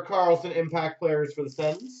an Erik Karlsson impact players for the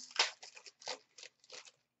Sens.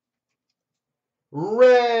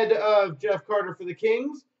 Red of Jeff Carter for the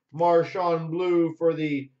Kings, Marchand blue for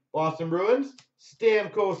the Boston Bruins,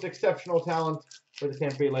 Stamkos exceptional talent for the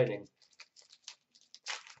Tampa Bay Lightning.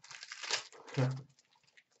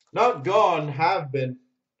 Not gone, have been.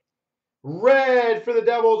 Red for the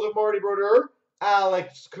Devils of Marty Brodeur,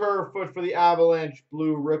 Alex Kerfoot for the Avalanche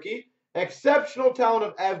blue rookie, exceptional talent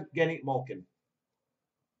of Evgeny Malkin.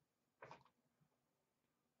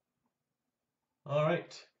 All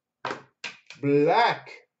right. Black,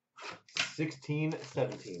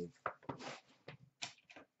 16-17.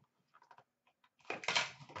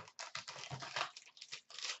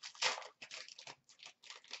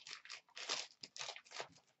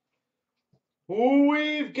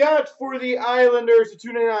 We've got for the Islanders, a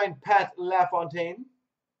 299, Pat LaFontaine.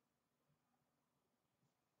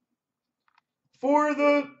 For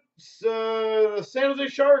the San Jose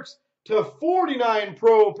Sharks, to 49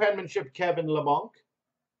 pro penmanship, Kevin LeBlanc.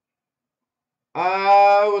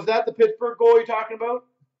 Was that the Pittsburgh goal you're talking about?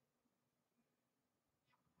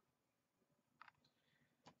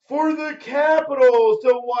 For the Capitals,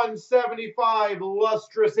 to 175,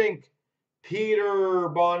 Lustrous Ink, Peter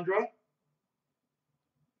Bondra.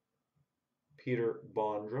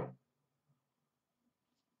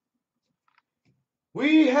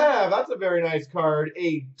 We have, that's a very nice card,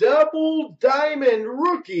 a double diamond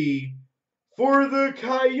rookie for the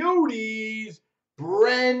Coyotes,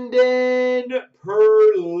 Brendan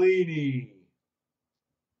Perlini.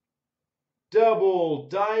 Double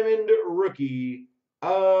diamond rookie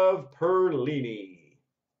of Perlini.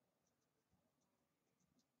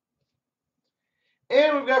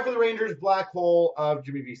 And we've got for the Rangers, black hole of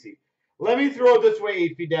Jimmy Vesey. Let me throw it this way,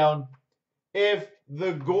 8 feet down. If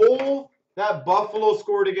the goal that Buffalo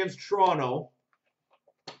scored against Toronto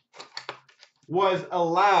was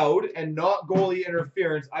allowed and not goalie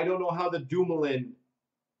interference, I don't know how the Dumoulin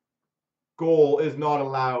goal is not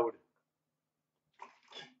allowed.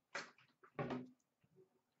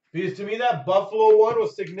 Because to me, that Buffalo one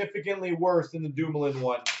was significantly worse than the Dumoulin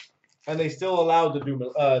one. And they still allowed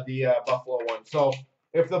the Buffalo one. So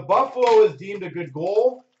if the Buffalo is deemed a good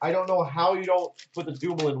goal, I don't know how you don't put the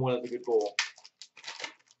Dumoulin one as a good goal.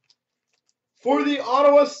 For the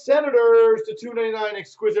Ottawa Senators, to 299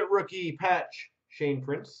 exquisite rookie patch, Shane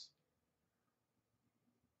Prince.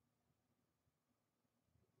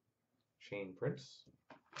 Shane Prince.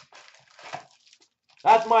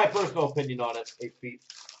 That's my personal opinion on it, 8 feet.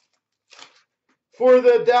 For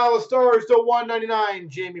the Dallas Stars, to 199,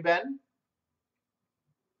 Jamie Benn.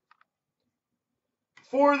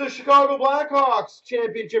 For the Chicago Blackhawks,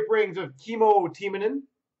 championship rings of Kimmo Timonen.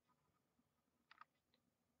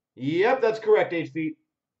 Yep, that's correct, 8 feet.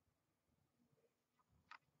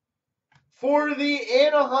 For the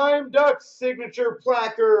Anaheim Ducks, signature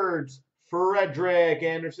placards, Frederik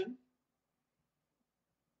Andersen.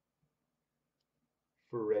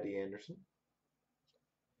 Freddie Anderson.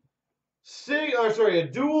 A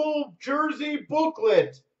dual jersey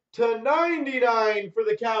booklet to 99 for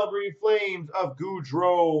the Calgary Flames of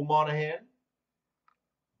Gaudreau Monahan.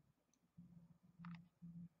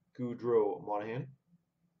 Gaudreau Monahan.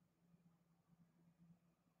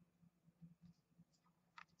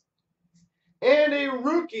 And a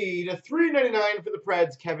rookie to 399 for the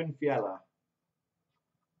Preds, Kevin Fiala.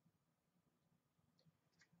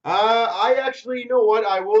 I actually, you know what?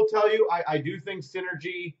 I will tell you, I do think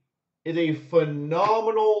Synergy is a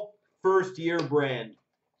phenomenal first-year brand.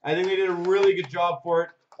 I think they did a really good job for it.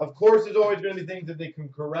 Of course, there's always going to be things that they can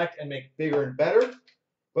correct and make bigger and better.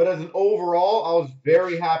 But as an overall, I was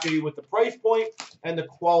very happy with the price point and the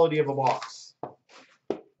quality of a box.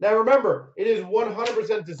 Now remember, it is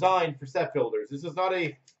 100% designed for set builders. This is not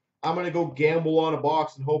a, I'm going to go gamble on a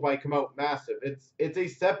box and hope I come out massive. It's a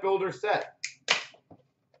set builder set.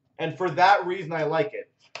 And for that reason, I like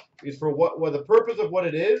it. Because for what the purpose of what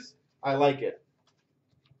it is, I like it.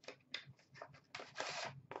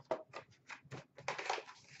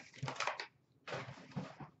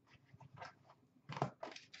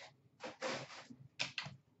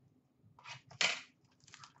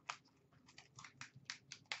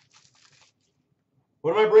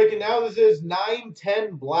 What am I breaking now? This is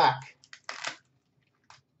 910 black.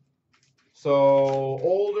 So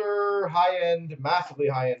older, high-end, massively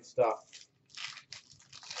high-end stuff.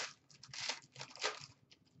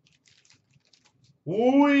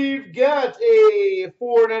 We've got a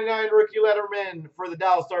 $4.99 rookie letterman for the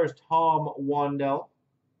Dallas Stars, Tom Wandel.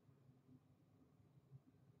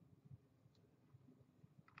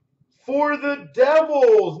 For the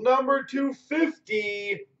Devils, number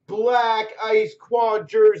 250, black ice quad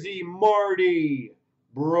jersey, Marty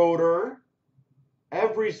Brodeur.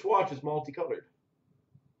 Every swatch is multicolored.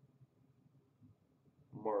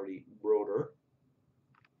 Marty Brodeur.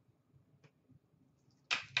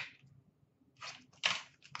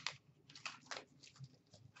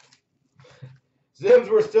 Zims,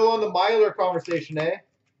 we're still on the Myler conversation, eh?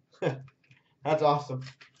 That's awesome.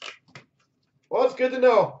 Well, it's good to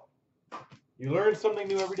know. You learn something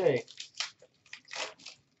new every day.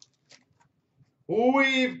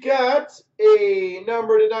 We've got a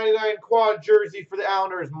number to 99 quad jersey for the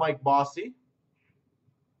Islanders, Mike Bossy.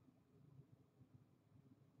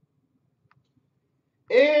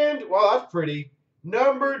 And, well, that's pretty.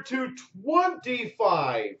 Number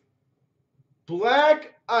 225,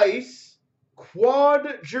 black ice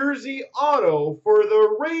quad jersey auto for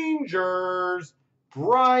the Rangers,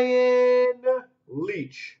 Brian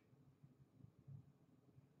Leetch.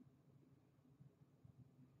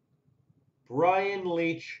 Brian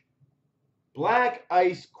Leetch, black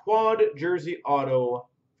ice quad jersey auto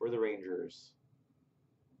for the Rangers.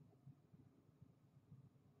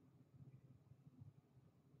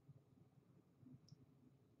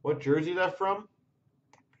 What jersey is that from?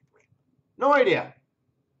 No idea.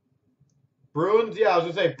 Bruins? Yeah, I was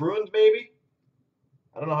going to say Bruins maybe.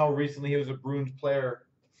 I don't know how recently he was a Bruins player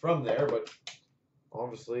from there, but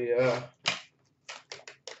obviously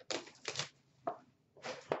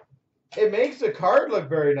it makes the card look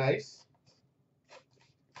very nice.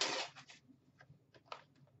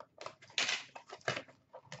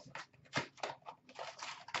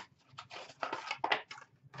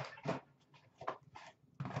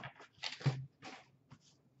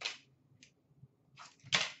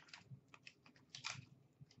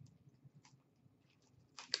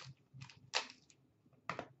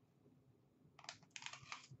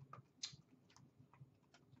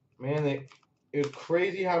 Man, it was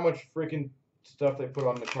crazy how much freaking stuff they put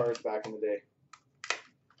on the cards back in the day.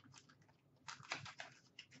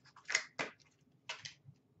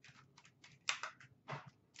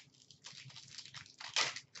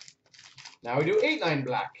 Now we do 8-9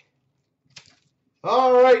 black.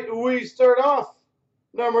 All right, we start off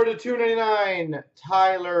number to 299,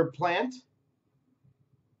 Tyler Plant,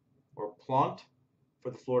 or Plant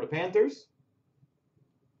for the Florida Panthers.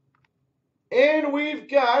 And we've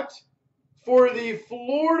got, for the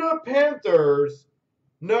Florida Panthers,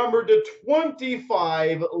 number to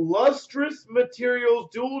 25, Lustrous Materials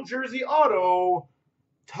Dual Jersey Auto,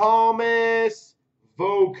 Thomas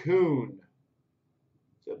Vokoun.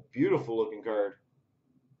 It's a beautiful looking card.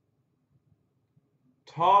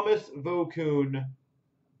 Thomas Vokoun,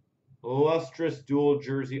 Lustrous Dual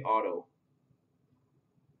Jersey Auto.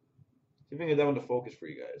 See if I can get that one to focus for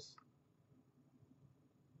you guys.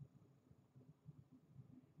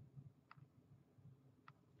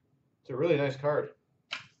 It's a really nice card.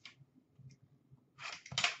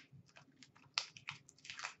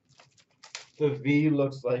 The V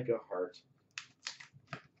looks like a heart.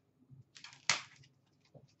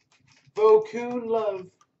 Vokoun love.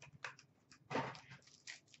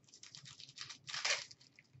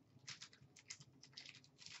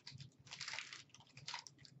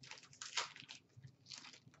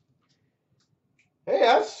 Hey,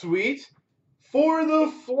 that's sweet. For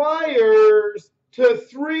the Flyers to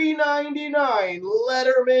 399,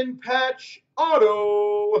 Letterman Patch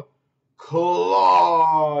Auto,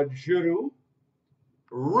 Claude Giroux.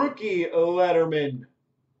 Rookie Letterman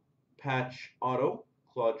Patch Auto,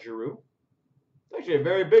 Claude Giroux. It's actually a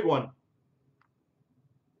very big one.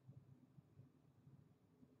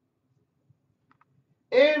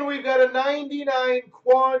 And we've got a 99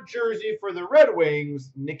 quad jersey for the Red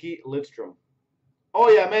Wings, Nicky Lidstrom. Oh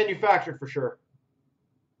yeah, manufactured for sure.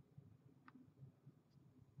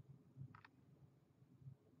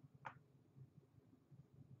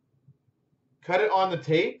 Cut it on the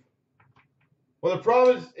tape. Well, the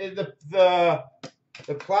problem is the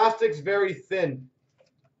plastic's very thin.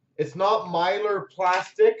 It's not Mylar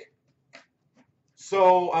plastic,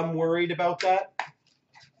 so I'm worried about that.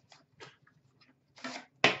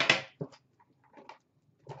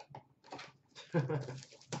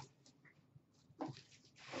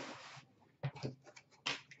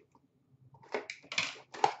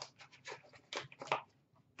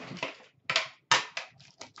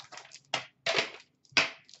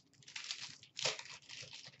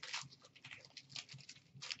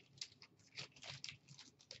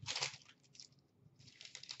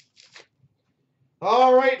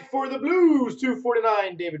 All right, for the Blues,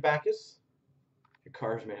 249, David Backes. Your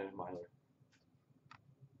car's made of Mylar.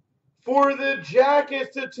 For the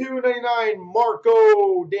Jackets to 299,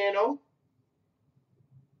 Marco Dano.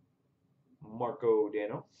 Marco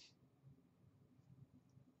Dano.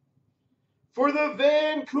 For the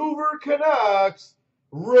Vancouver Canucks,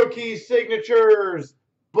 rookie signatures,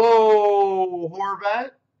 Bo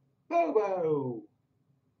Horvat. Bo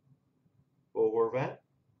Horvat.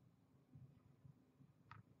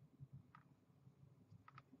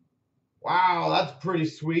 Wow, that's pretty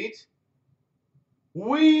sweet.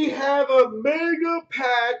 We have a mega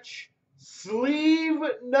patch sleeve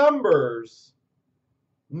numbers,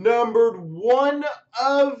 numbered 1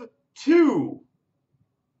 of 2.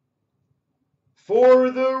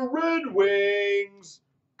 For the Red Wings,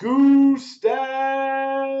 Gustav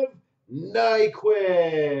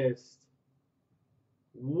Nyquist.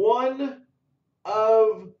 1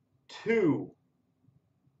 of 2.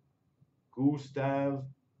 Gustav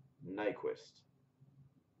Nyquist.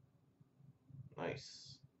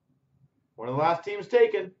 Nice. One of the last teams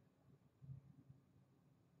taken.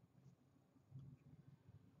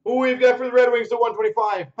 Who we've got for the Red Wings to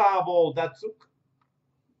 125, Pavel Datsyuk.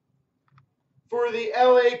 For the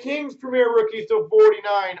LA Kings Premier Rookies to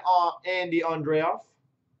 49, Andy Andreoff.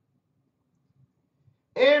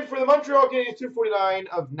 And for the Montreal Canadiens, 249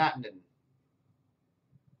 of Natanen.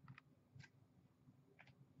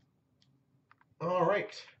 All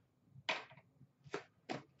right.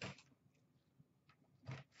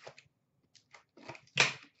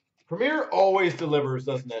 Premier always delivers,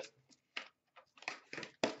 doesn't it?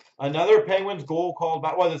 Another Penguins goal called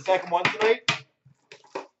back. What, the second one tonight?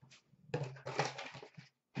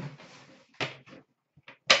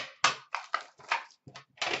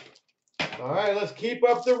 All right, let's keep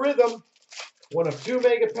up the rhythm. 1 of 2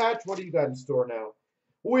 mega patch. What do you got in store now?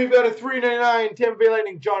 We've got a 399 Tampa Bay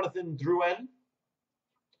Lightning Jonathan Drouin.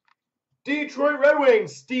 Detroit Red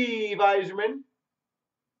Wings Steve Yzerman.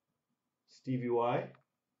 Stevie Y.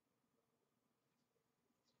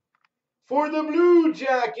 For the Blue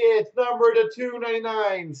Jackets, number to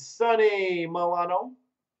 299, Sonny Milano.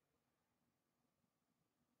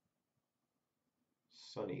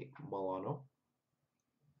 Sonny Milano.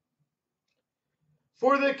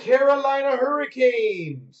 For the Carolina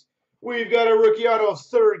Hurricanes, we've got a rookie auto of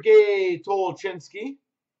Sergei Tolchinsky.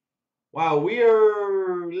 Wow,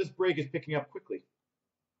 this break is picking up quickly.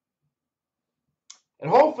 And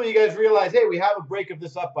hopefully you guys realize, hey, we have a break of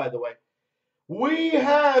this up, by the way. We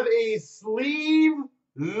have a sleeve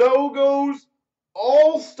logos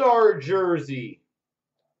all-star jersey.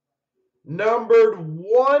 Numbered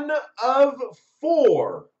 1 of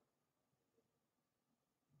 4.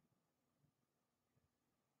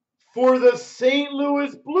 For the St.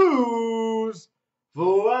 Louis Blues,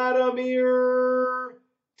 Vladimir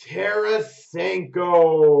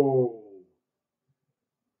Tarasenko.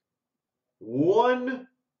 1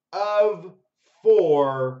 of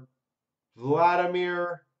 4,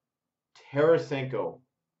 Vladimir Tarasenko.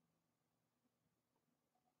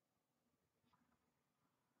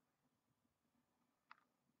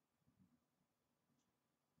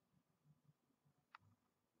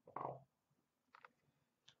 Wow.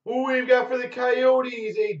 Who we've got for the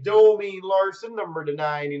Coyotes, a Domi Larson, number to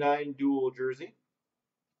 99, dual jersey.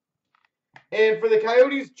 And for the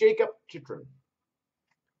Coyotes, Jacob Chitrin.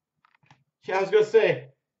 Yeah, I was going to say,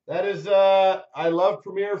 that is, I love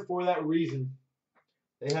Premier for that reason.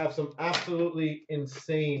 They have some absolutely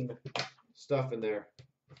insane stuff in there.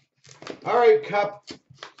 All right, Cup.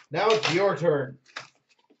 Now it's your turn.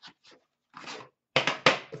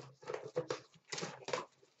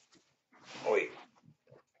 Oi.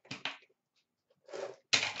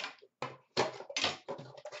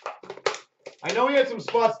 I know we had some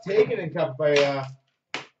spots taken in Cup if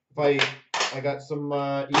I got some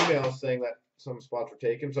emails saying that some spots were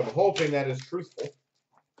taken, so I'm hoping that is truthful.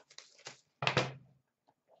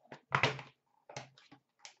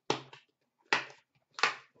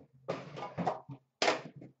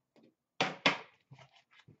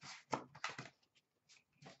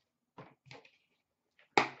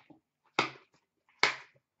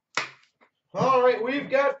 All right, we've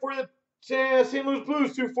got for the St. Louis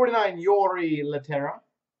Blues, 249, Yori Laterra.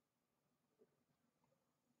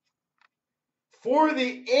 For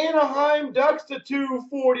the Anaheim Ducks, to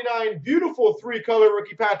 249, beautiful 3-color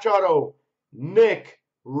rookie patch auto, Nick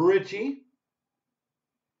Ritchie.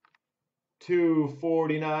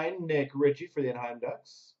 249, Nick Ritchie for the Anaheim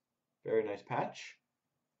Ducks. Very nice patch.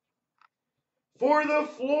 For the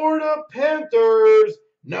Florida Panthers,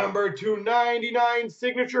 number 299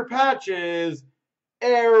 signature patches,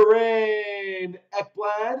 Aaron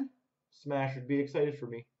Ekblad. Smash would be excited for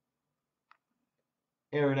me.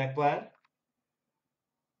 Aaron Ekblad.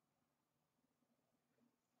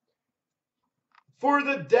 For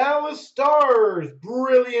the Dallas Stars,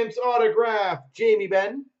 brilliant autograph, Jamie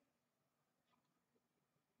Benn.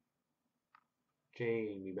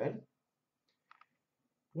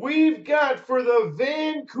 We've got for the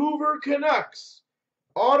Vancouver Canucks,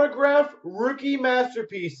 autograph rookie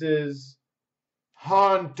masterpieces,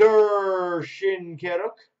 Hunter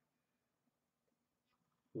Shinkaruk.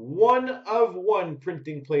 1 of 1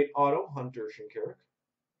 printing plate auto, Hunter Shinkaruk.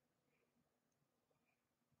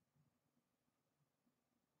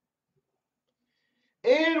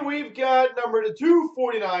 And we've got number to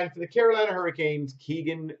 249 for the Carolina Hurricanes,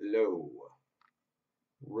 Keegan Lowe.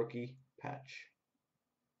 Rookie patch.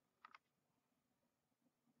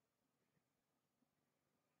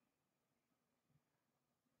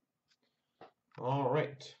 All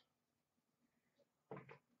right.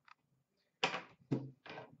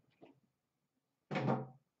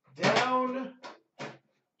 Down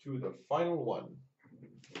to the final one.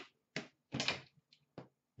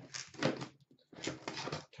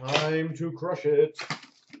 Time to crush it.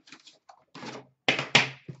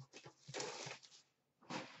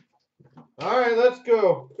 All right, let's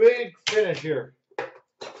go. Big finish here.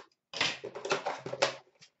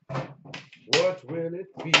 What will it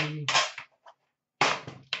be?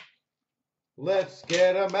 Let's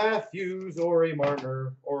get a Matthews or a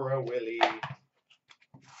Marner or a Willie.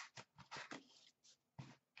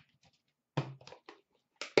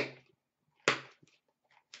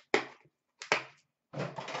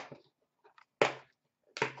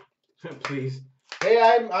 Please. Hey,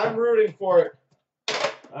 I'm rooting for it.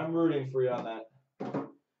 I'm rooting for you on that.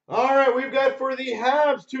 All right, we've got for the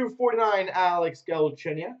Habs, 249, Alex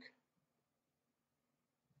Galchenyuk.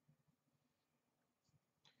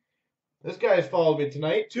 This guy's followed me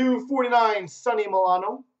tonight. 249, Sonny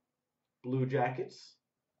Milano. Blue Jackets.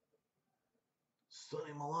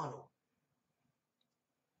 Sonny Milano.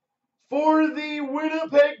 For the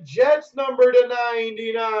Winnipeg Jets, number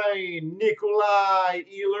 /99, Nikolai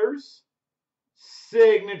Ehlers.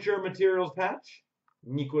 Signature materials patch,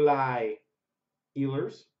 Nikolai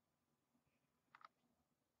Ehlers.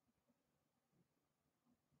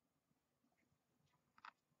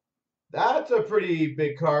 That's a pretty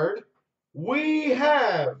big card. We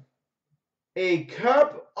have a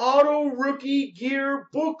Cup Auto Rookie Gear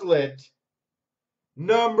booklet,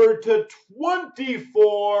 number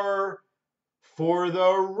 /24 for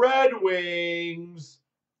the Red Wings,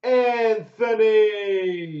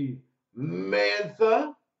 Anthony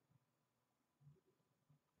Mantha.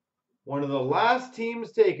 One of the last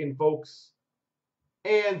teams taken, folks.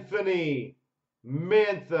 Anthony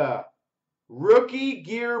Mantha. Rookie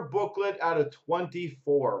Gear booklet out of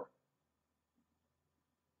 24.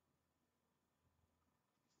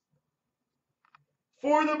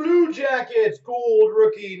 For the Blue Jackets, gold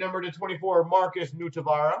rookie number /24, Marcus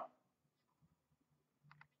Nutavara.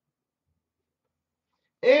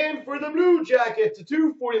 And for the Blue Jackets,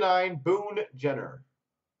 /249, Boone Jenner.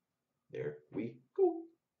 There we